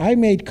refrigerator, I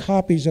made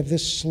copies of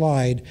this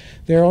slide.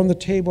 They're on the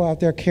table out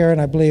there, Karen,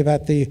 I believe,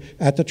 at the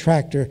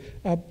tractor.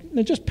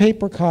 They're just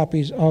paper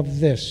copies of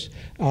this.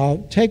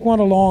 Take one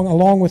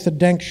along with the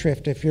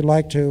Denkschrift if you'd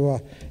like to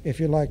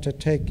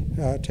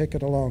take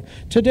it along.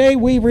 Today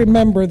we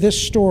remember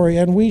this story,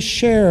 and we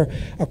share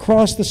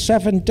across the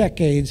 7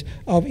 decades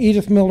of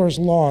Edith Miller's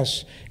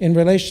loss in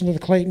relation to the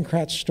Clayton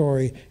Kratz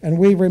story, and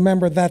we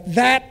remember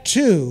that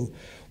too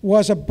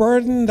was a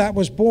burden that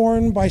was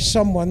borne by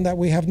someone that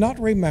we have not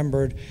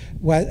remembered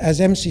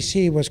as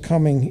MCC was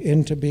coming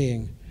into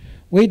being.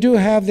 We do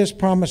have this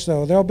promise,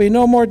 though. There will be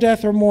no more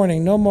death or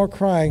mourning, no more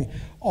crying.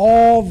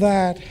 All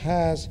that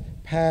has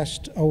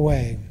passed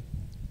away.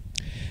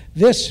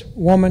 This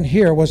woman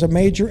here was a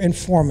major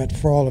informant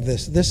for all of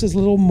this. This is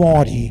little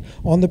Maudie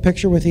on the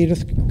picture with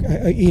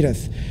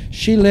Edith.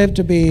 She lived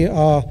to be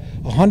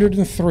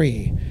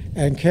 103.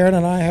 And Karen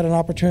and I had an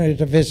opportunity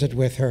to visit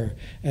with her,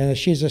 and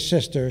she's a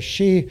sister.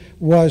 She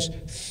was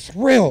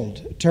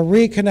thrilled to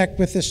reconnect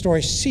with this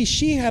story. See,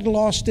 she had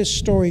lost this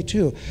story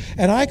too.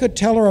 And I could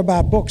tell her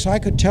about books, I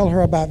could tell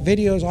her about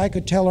videos, I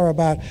could tell her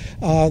about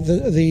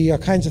the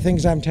kinds of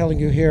things I'm telling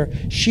you here.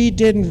 She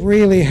didn't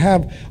really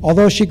have,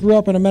 although she grew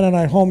up in a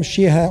Mennonite home,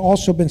 she had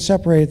also been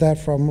separated that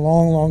from a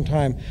long, long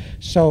time.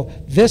 So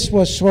this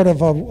was sort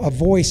of a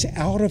voice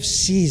out of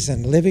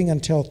season, living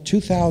until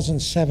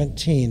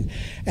 2017.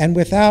 And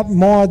without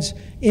Maud's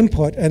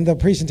input and the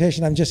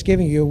presentation I'm just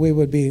giving you, we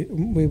would be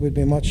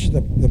much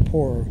the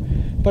poorer.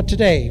 But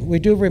today, we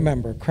do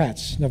remember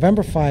Kratz,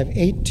 November 5,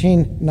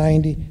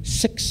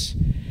 1896,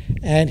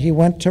 and he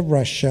went to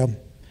Russia.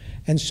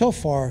 And so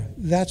far,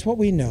 that's what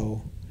we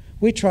know.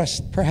 We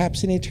trust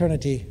perhaps in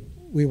eternity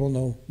we will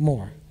know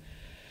more.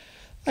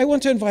 I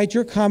want to invite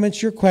your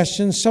comments, your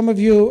questions. Some of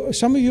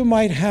you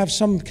might have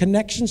some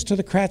connections to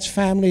the Kratz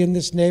family in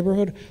this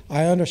neighborhood.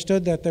 I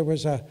understood that there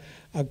was a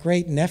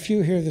great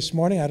nephew here this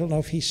morning. I don't know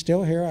if he's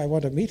still here. I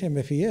want to meet him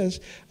if he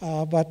is.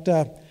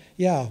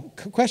 Yeah,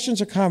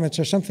 questions or comments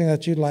or something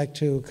that you'd like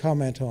to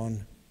comment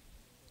on.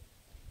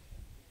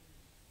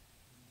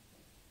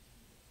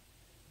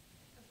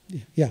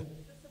 Yeah. The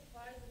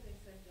supplies that they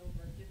sent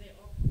over, did they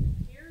all come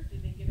here?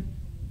 Did they get them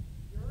from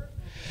Europe?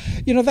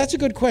 You know, that's a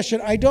good question.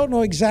 I don't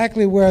know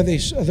exactly where the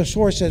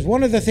source is.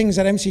 One of the things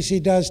that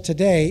MCC does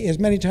today is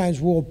many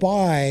times we'll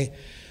buy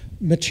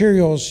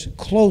materials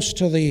close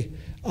to the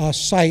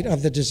site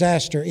of the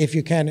disaster, if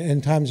you can,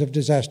 in times of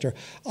disaster.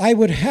 I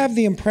would have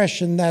the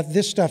impression that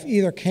this stuff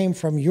either came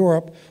from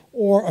Europe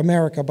or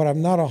America, but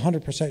I'm not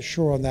 100%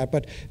 sure on that.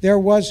 But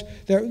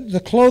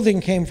the clothing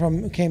came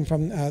from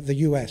the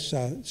U.S.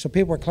 So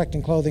people were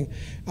collecting clothing,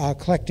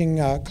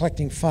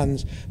 collecting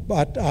funds.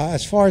 But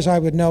as far as I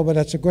would know, but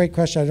that's a great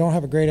question. I don't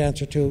have a great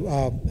answer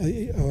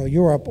to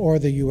Europe or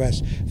the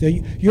U.S.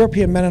 The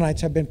European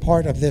Mennonites have been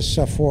part of this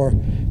part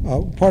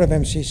of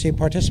MCC,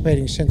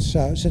 participating since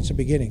the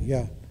beginning.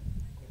 Yeah.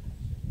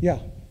 Yeah.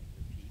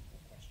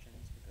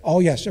 Oh,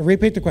 yes.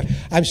 Repeat the question.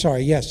 I'm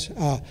sorry. Yes.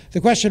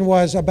 The question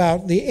was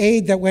about the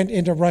aid that went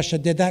into Russia.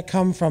 Did that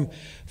come from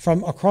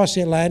across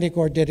the Atlantic,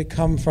 or did it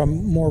come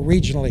from more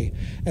regionally?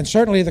 And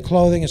certainly the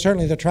clothing and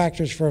certainly the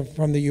tractors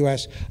from the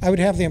U.S. I would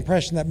have the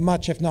impression that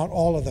much, if not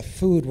all, of the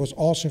food was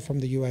also from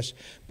the U.S.,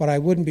 but I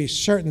wouldn't be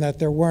certain that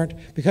there weren't,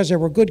 because there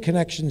were good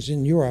connections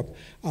in Europe,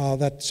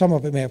 that some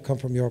of it may have come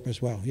from Europe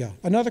as well. Yeah.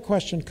 Another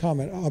question,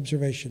 comment,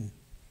 observation.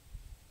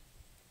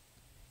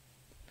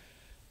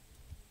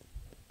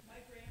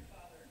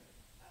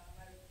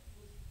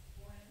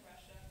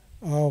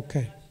 Oh,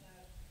 okay.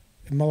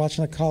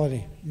 Malachna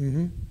colony.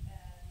 Mm-hmm. And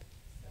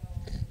so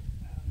then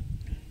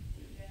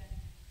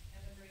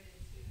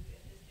emigrated to,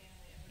 and his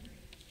family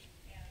emigrated to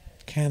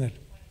Canada. Canada.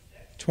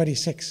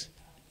 26.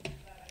 That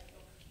I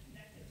feel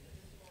connected to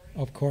the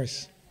story. Of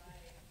course. And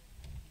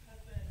my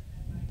husband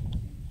and my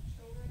two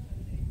children,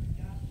 when they were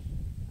young,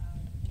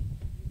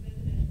 we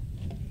visited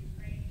the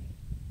Ukraine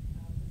with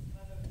some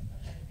other of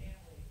my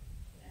family,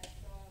 and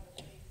saw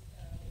the place,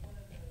 one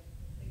of the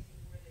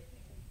places where they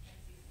think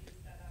MCC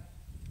set up.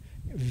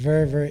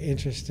 Very, very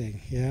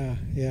interesting. Yeah,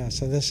 yeah.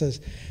 So this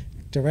is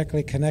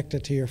directly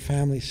connected to your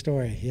family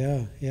story.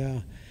 Yeah,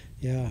 yeah,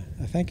 yeah.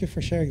 Thank you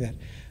for sharing that.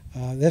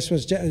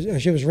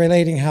 She was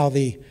relating how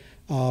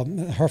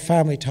her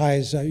family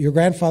ties. Your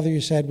grandfather,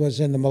 you said, was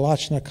in the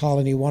Malachna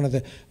colony, one of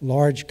the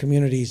large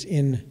communities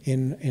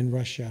in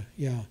Russia.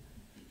 Yeah,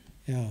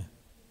 yeah.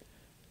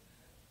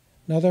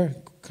 Another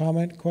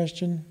comment,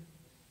 question?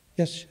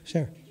 Yes,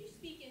 Sarah. Could you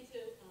speak into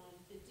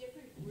the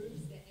different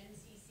groups that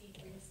MCC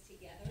brings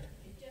together?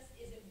 It just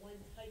isn't one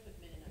type of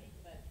Mennonite,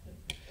 but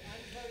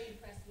I'm very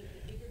impressed with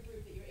the bigger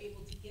group that you're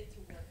able to get to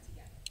work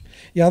together.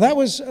 Yeah, that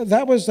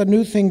was the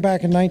new thing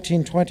back in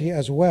 1920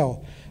 as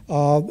well.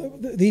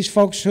 These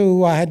folks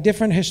who had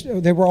different,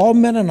 they were all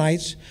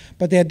Mennonites,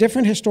 but they had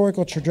different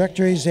historical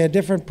trajectories, they had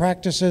different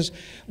practices.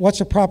 What's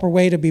the proper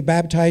way to be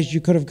baptized?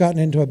 You could have gotten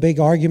into a big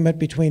argument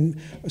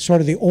between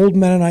sort of the old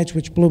Mennonites,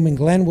 which Blooming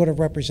Glen would have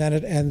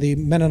represented, and the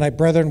Mennonite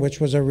Brethren, which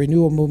was a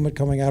renewal movement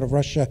coming out of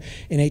Russia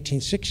in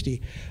 1860.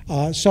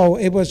 So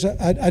it was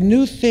a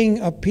new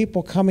thing of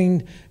people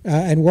coming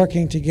and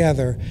working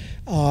together.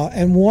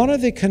 And one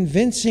of the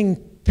convincing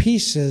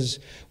pieces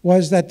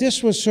was that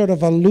this was sort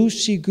of a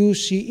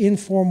loosey-goosey,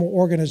 informal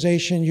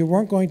organization. You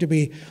weren't going to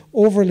be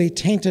overly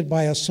tainted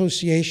by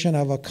association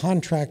of a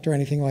contract or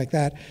anything like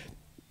that.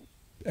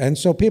 And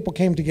so people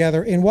came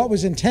together in what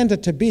was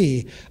intended to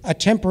be a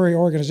temporary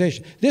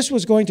organization. This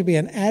was going to be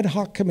an ad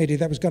hoc committee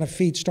that was going to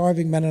feed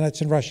starving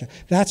Mennonites in Russia.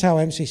 That's how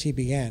MCC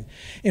began.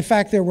 In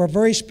fact, there were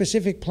very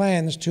specific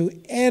plans to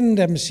end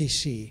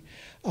MCC.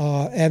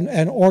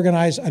 And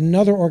organize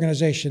another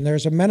organization.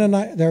 There's an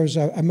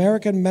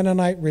American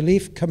Mennonite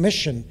Relief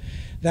Commission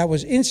that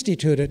was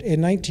instituted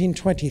in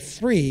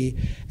 1923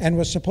 and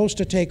was supposed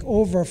to take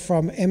over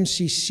from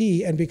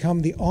MCC and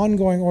become the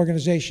ongoing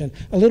organization,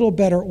 a little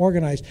better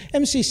organized.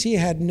 MCC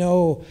had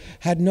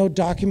no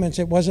documents.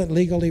 It wasn't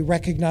legally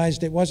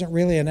recognized. It wasn't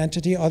really an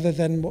entity other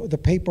than the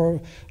paper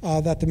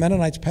that the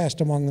Mennonites passed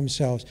among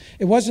themselves.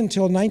 It wasn't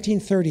until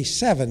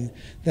 1937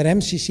 that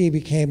MCC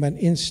became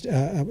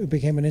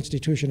an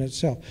institution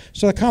itself.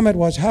 So the comment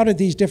was, how did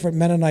these different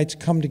Mennonites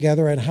come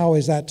together, and how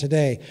is that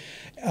today?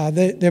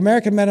 The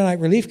American Mennonite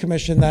Relief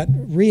Commission that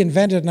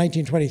reinvented in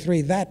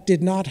 1923, that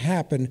did not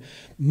happen,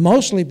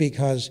 mostly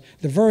because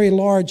the very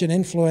large and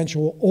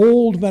influential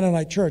old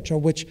Mennonite church,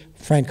 of which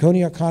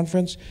Franconia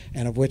Conference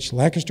and of which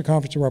Lancaster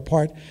Conference were a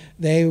part,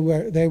 they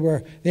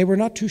were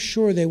not too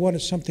sure. They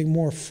wanted something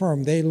more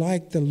firm. They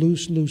liked the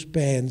loose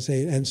bands,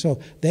 and so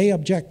they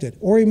objected.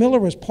 Ori Miller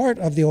was part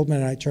of the old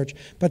Mennonite church,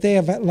 but they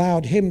have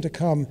allowed him to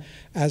come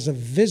as a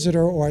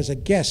visitor or as a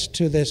guest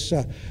to this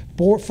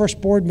first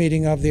board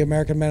meeting of the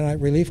American Mennonite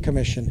Relief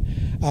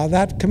Commission.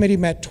 That committee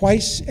met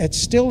twice. It's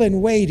still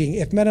in waiting.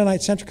 If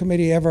Mennonite Central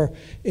Committee ever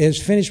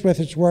is finished with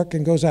its work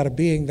and goes out of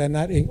being, then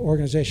that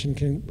organization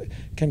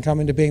can come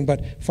into being.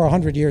 But for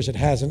 100 years it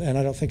hasn't, and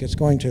I don't think it's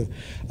going to.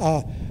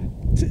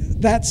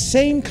 That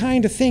same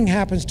kind of thing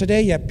happens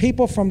today, yet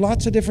people from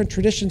lots of different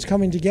traditions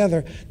coming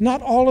together,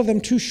 not all of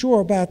them too sure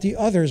about the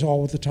others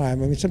all the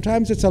time. I mean,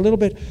 sometimes it's a little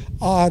bit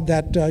odd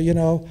that,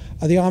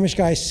 the Amish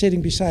guy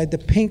sitting beside the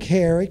pink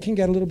hair. It can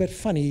get a little bit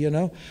funny,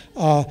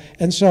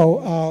 and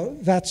so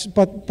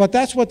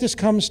that's what this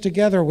comes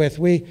together with.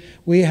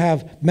 We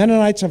have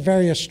Mennonites of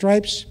various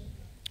stripes.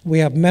 We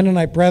have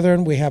Mennonite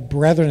Brethren. We have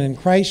Brethren in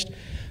Christ.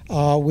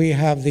 We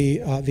have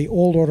the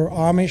Old Order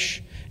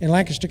Amish. In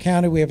Lancaster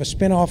County, we have a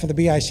spin-off of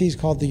the BICs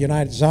called the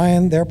United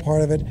Zion. They're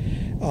part of it.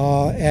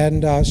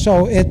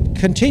 So it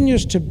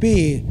continues to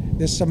be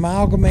this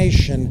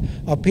amalgamation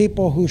of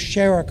people who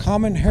share a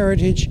common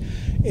heritage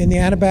in the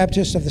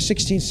Anabaptists of the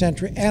 16th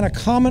century and a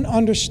common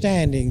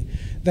understanding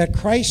that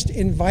Christ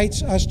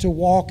invites us to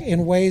walk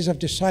in ways of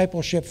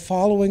discipleship,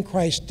 following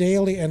Christ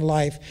daily in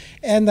life,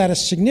 and that a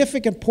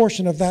significant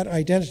portion of that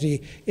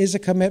identity is a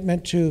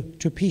commitment to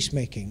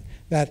peacemaking.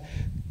 That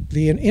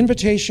the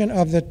invitation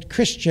of the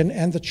Christian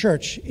and the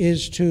church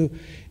is to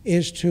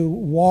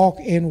walk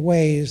in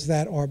ways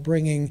that are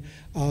bringing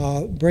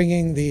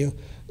the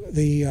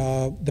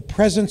the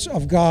presence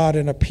of God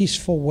in a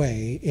peaceful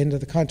way into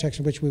the context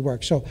in which we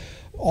work. So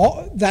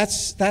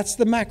that's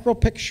the macro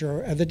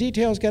picture. The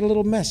details get a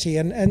little messy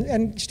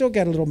and still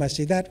get a little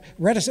messy. That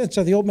reticence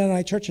of the Old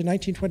Mennonite Church in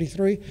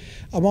 1923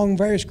 among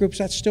various groups,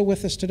 that's still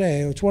with us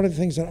today. It's one of the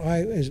things that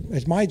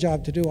is my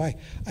job to do.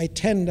 I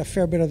tend a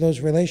fair bit of those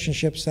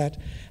relationships that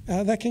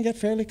can get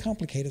fairly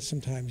complicated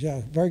sometimes.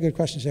 Yeah, very good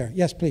questions there.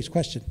 Yes, please,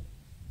 question.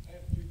 I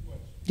have two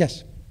questions.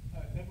 Yes.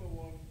 Number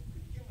one,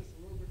 could you give us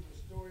a little bit of a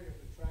story of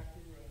the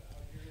tractor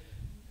out here?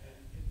 And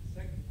the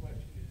second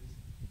question is,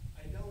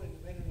 I know in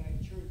the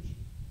Mennonite Church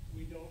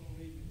we don't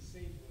believe in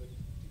sainthood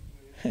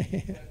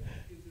particularly, but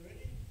is there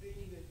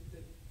anything that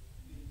the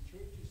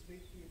church is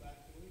thinking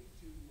about doing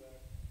to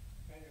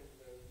kind of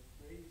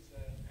raise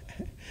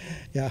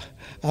Yeah,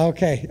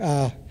 okay.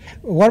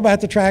 What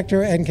about the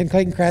tractor, and can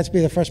Clayton Kratz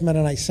be the first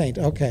Mennonite saint?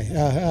 Okay.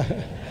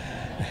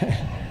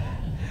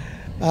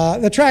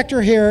 The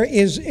tractor here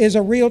is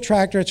a real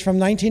tractor. It's from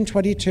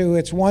 1922.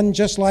 It's one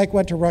just like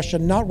went to Russia,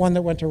 not one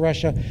that went to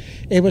Russia.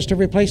 It was to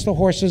replace the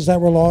horses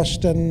that were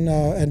lost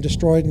and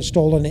destroyed and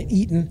stolen and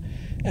eaten.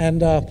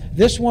 And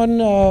this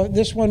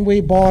one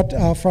we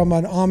bought from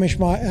an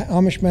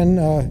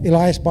Amishman,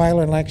 Elias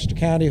Byler in Lancaster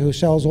County, who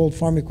sells old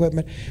farm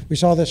equipment. We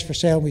saw this for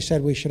sale, and we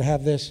said we should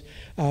have this.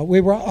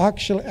 We were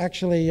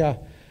actually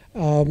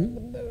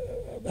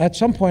at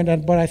some point,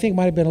 but I think it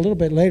might have been a little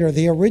bit later,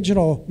 the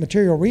original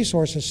Material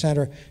Resources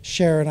Center,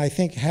 Sharon, I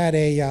think, had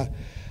a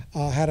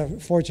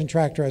forge and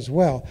tractor as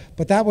well.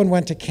 But that one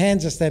went to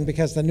Kansas then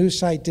because the new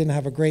site didn't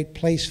have a great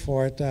place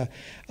for it.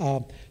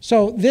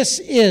 So this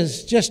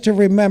is, just to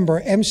remember,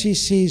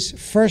 MCC's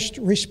first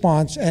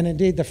response, and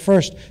indeed the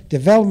first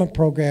development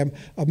program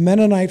of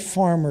Mennonite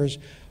farmers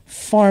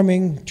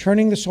farming,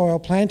 turning the soil,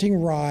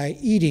 planting rye,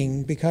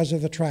 eating because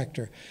of the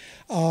tractor.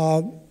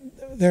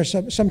 There's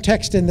some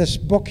text in this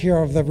book here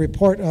of the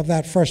report of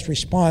that first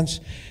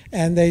response,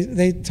 and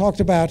they talked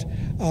about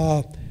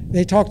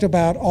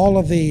all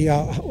of the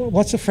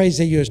what's the phrase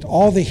they used?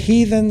 All the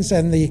heathens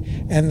and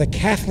the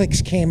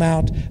Catholics came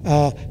out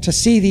to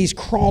see these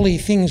crawly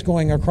things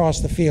going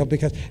across the field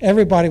because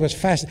everybody was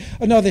fascinated.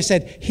 Oh no, they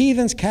said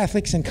heathens,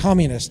 Catholics, and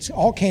communists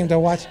all came to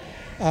watch.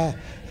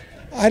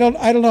 I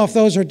don't know if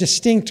those are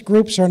distinct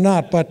groups or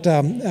not, but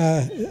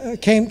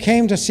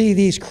came to see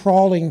these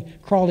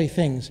crawly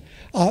things.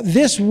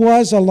 This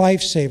was a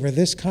lifesaver,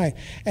 this kind,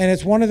 and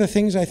it's one of the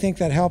things I think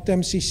that helped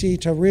MCC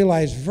to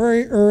realize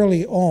very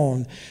early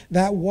on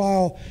that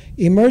while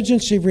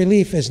emergency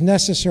relief is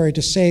necessary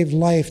to save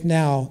life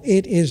now,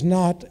 it is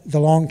not the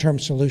long-term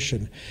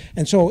solution.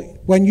 And so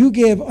when you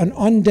give an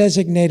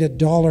undesignated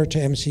dollar to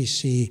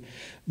MCC,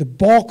 the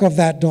bulk of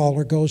that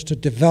dollar goes to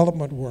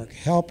development work,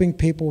 helping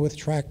people with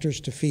tractors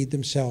to feed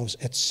themselves,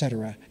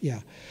 etc. Yeah.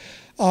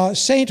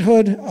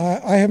 Sainthood,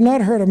 I have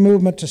not heard a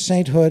movement to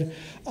sainthood,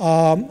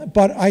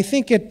 but I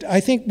think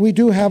we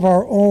do have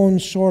our own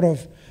sort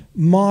of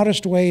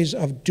modest ways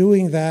of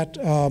doing that.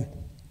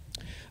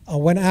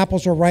 When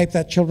apples are ripe,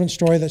 that children's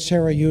story that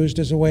Sarah used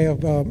as a way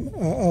of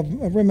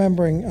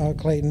remembering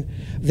Clayton.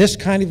 This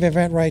kind of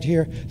event right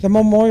here, the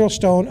memorial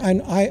stone.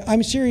 And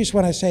I'm serious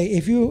when I say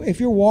if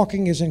your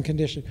walking is in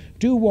condition,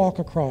 do walk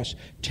across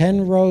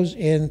 10 rows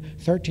in,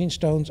 13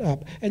 stones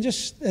up, and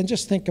just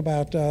think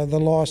about the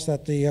loss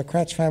that the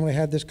Kratz family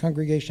had, this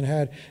congregation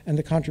had, and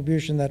the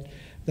contribution that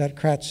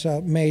Kratz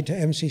made to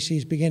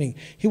MCC's beginning.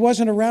 He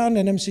wasn't around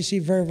in MCC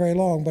very, very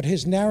long, but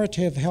his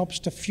narrative helps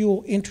to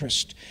fuel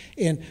interest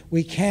in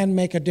we can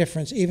make a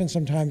difference, even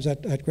sometimes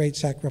at great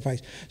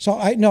sacrifice. So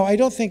I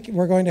don't think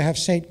we're going to have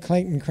St.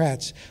 Clayton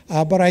Kratz,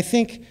 but I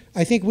think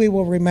we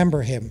will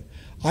remember him.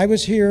 I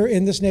was here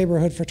in this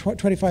neighborhood for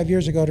 25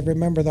 years ago to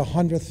remember the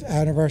 100th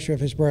anniversary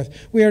of his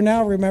birth. We are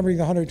now remembering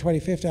the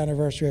 125th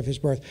anniversary of his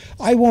birth.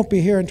 I won't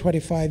be here in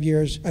 25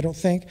 years, I don't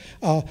think,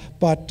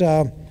 but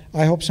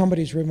I hope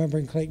somebody's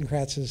remembering Clayton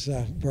Kratz's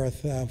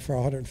birth for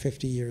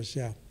 150 years,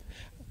 yeah.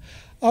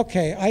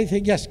 Okay, I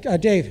think, yes,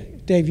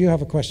 Dave, you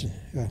have a question.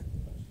 Yeah. It's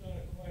not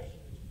a question,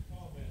 it's a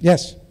comment.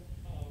 Yes.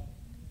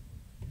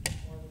 Part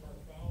of our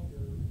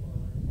founder, or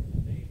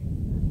the name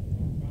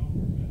of our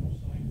founder, Menno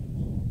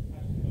Simons,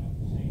 has not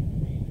the same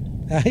either.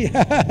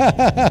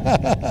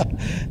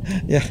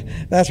 Yeah,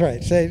 that's right.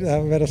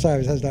 Menno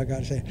Simons has not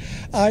got to say.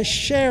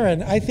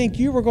 Sharon, I think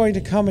you were going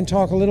to come and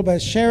talk a little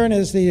bit. Sharon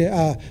is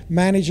the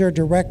manager,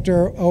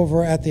 director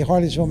over at the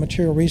Harleysville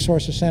Material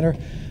Resources Center,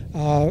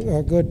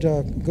 a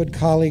good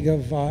colleague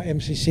of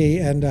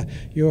MCC, and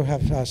you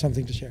have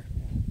something to share.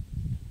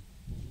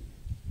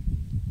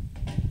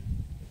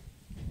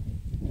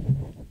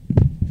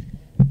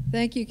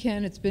 Thank you,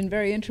 Ken. It's been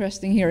very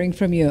interesting hearing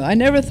from you. I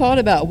never thought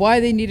about why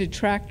they needed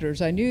tractors.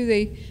 I knew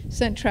they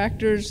sent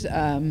tractors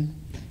in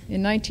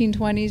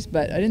 1920s,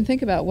 but I didn't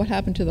think about what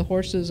happened to the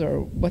horses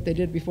or what they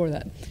did before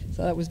that.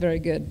 So that was very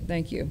good.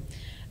 Thank you.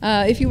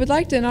 If you would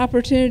like an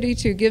opportunity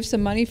to give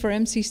some money for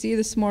MCC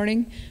this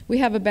morning, we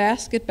have a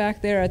basket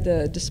back there at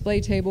the display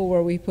table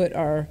where we put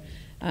our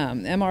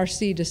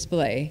MRC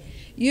display.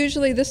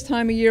 Usually this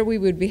time of year we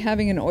would be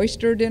having an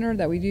oyster dinner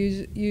that we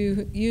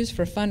use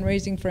for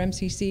fundraising for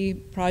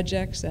MCC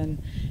projects,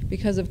 and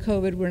because of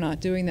COVID we're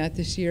not doing that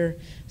this year,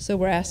 so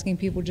we're asking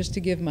people just to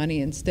give money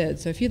instead.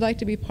 So if you'd like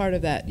to be part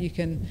of that, you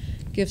can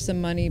give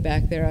some money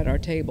back there at our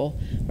table.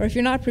 Or if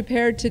you're not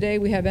prepared today,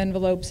 we have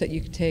envelopes that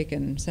you can take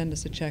and send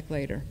us a check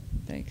later.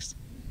 Thanks.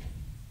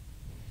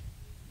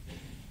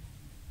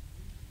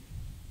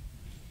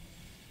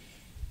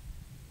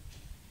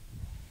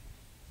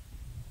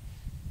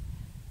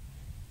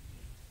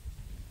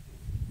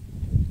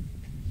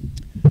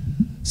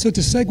 So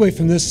to segue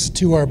from this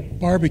to our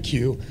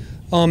barbecue,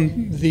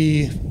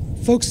 the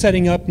folks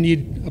setting up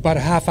need about a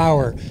half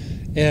hour.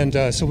 And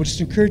so we'll just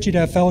encourage you to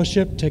have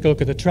fellowship, take a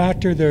look at the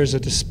tractor. There's a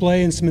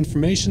display and some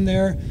information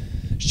there.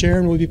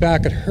 Sharon will be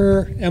back at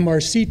her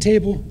MRC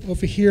table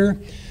over here.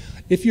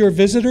 If you're a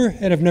visitor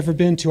and have never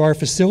been to our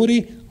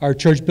facility, our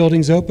church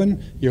building's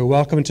open. You're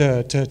welcome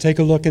to take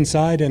a look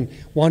inside and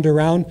wander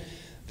around.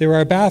 There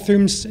are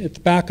bathrooms at the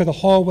back of the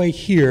hallway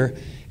here.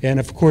 And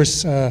of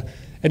course,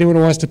 anyone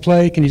who wants to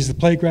play can use the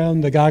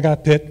playground, the Gaga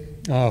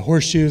pit,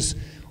 horseshoes,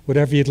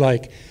 whatever you'd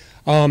like.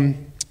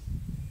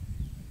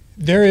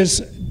 There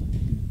is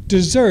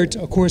dessert,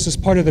 of course, as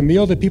part of the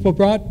meal that people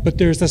brought, but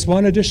there's this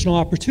one additional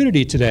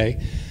opportunity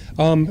today.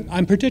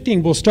 I'm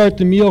predicting we'll start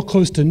the meal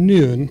close to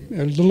noon,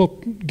 a little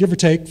give or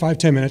take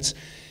 5-10 minutes.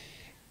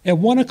 At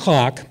 1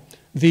 o'clock,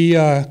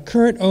 the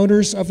current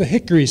owners of the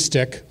Hickory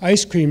Stick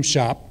ice cream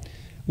shop,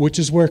 which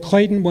is where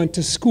Clayton went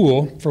to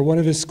school for one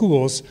of his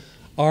schools,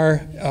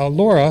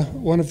 Laura,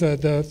 one of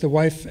the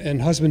wife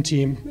and husband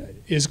team,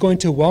 is going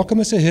to welcome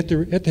us at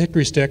the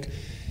Hickory Stick.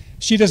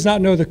 She does not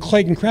know the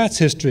Clayton Kratz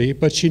history,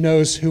 but she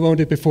knows who owned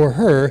it before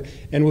her,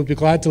 and will be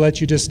glad to let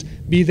you just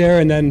be there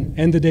and then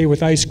end the day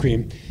with ice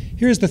cream.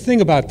 Here's the thing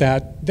about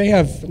that. They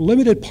have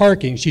limited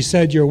parking. She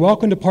said you're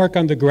welcome to park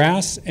on the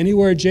grass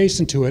anywhere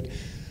adjacent to it,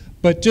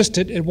 but just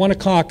at 1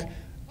 o'clock,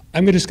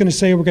 I'm just going to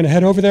say we're going to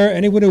head over there.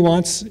 Anyone who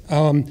wants,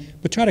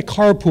 but try to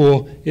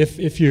carpool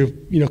if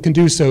you can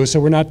do so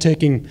we're not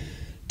taking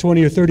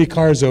 20 or 30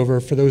 cars over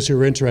for those who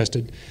are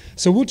interested.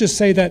 So we'll just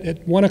say that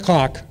at 1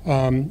 o'clock,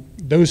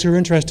 those who are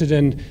interested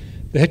in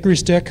the Hickory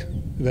Stick,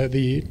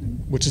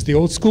 which is the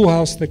old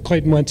schoolhouse that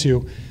Clayton went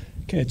to,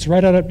 it's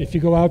right out, if you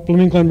go out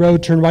Blooming Glen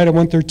Road, turn right at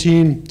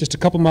 113, just a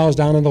couple miles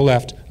down on the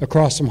left,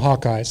 across from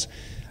Hawkeyes.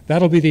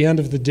 That'll be the end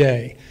of the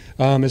day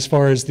as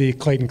far as the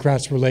Clayton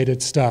Kratz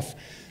related stuff.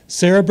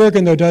 Sarah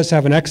Bergen, though, does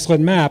have an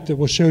excellent map that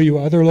will show you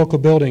other local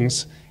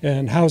buildings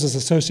and houses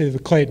associated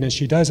with Clayton, and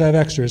she does have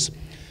extras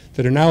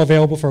that are now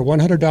available for a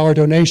 $100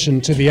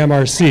 donation to the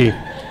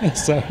MRC.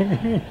 So,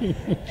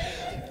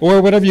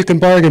 or whatever you can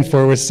bargain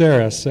for with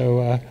Sarah.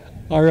 So,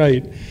 all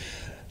right.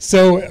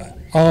 So,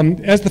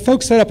 as the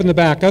folks set up in the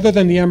back, other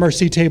than the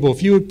MRC table,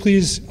 if you would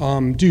please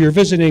do your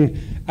visiting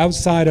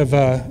outside of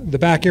the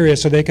back area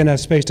so they can have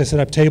space to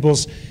set up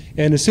tables.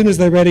 And as soon as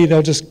they're ready,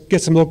 they'll just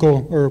get some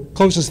local or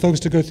closest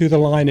folks to go through the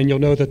line, and you'll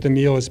know that the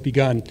meal has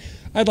begun.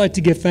 I'd like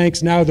to give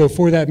thanks now, though,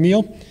 for that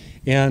meal,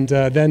 and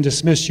then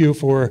dismiss you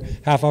for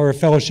half hour of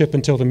fellowship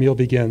until the meal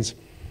begins.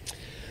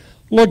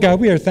 Lord God,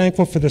 we are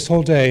thankful for this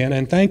whole day, and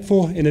I'm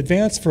thankful in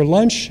advance for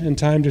lunch and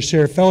time to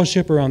share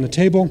fellowship around the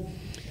table.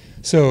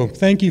 So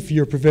thank you for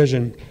your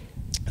provision.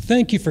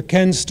 Thank you for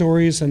Ken's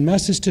stories and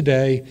message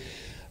today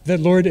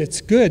that, Lord,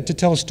 it's good to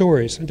tell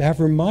stories and to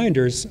have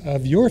reminders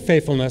of your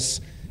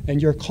faithfulness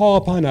and your call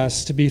upon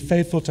us to be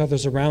faithful to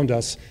others around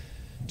us,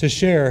 to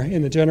share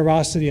in the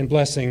generosity and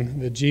blessing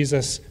that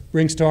Jesus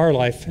brings to our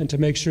life, and to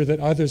make sure that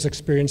others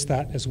experience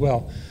that as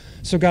well.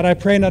 So God, I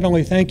pray not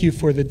only thank you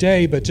for the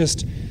day, but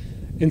just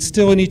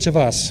instill in each of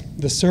us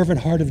the servant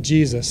heart of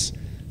Jesus,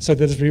 so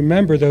that as we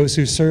remember those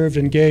who served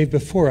and gave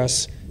before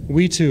us,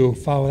 we too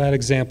follow that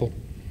example.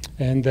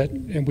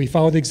 And we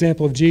follow the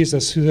example of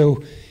Jesus, who,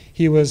 though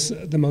he was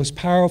the most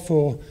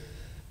powerful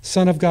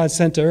Son of God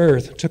sent to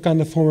earth, took on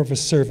the form of a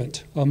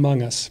servant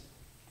among us.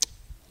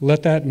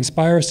 Let that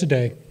inspire us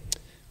today.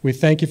 We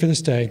thank you for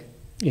this day.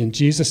 In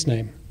Jesus'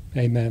 name,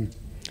 amen.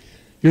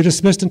 You're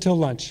dismissed until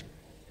lunch.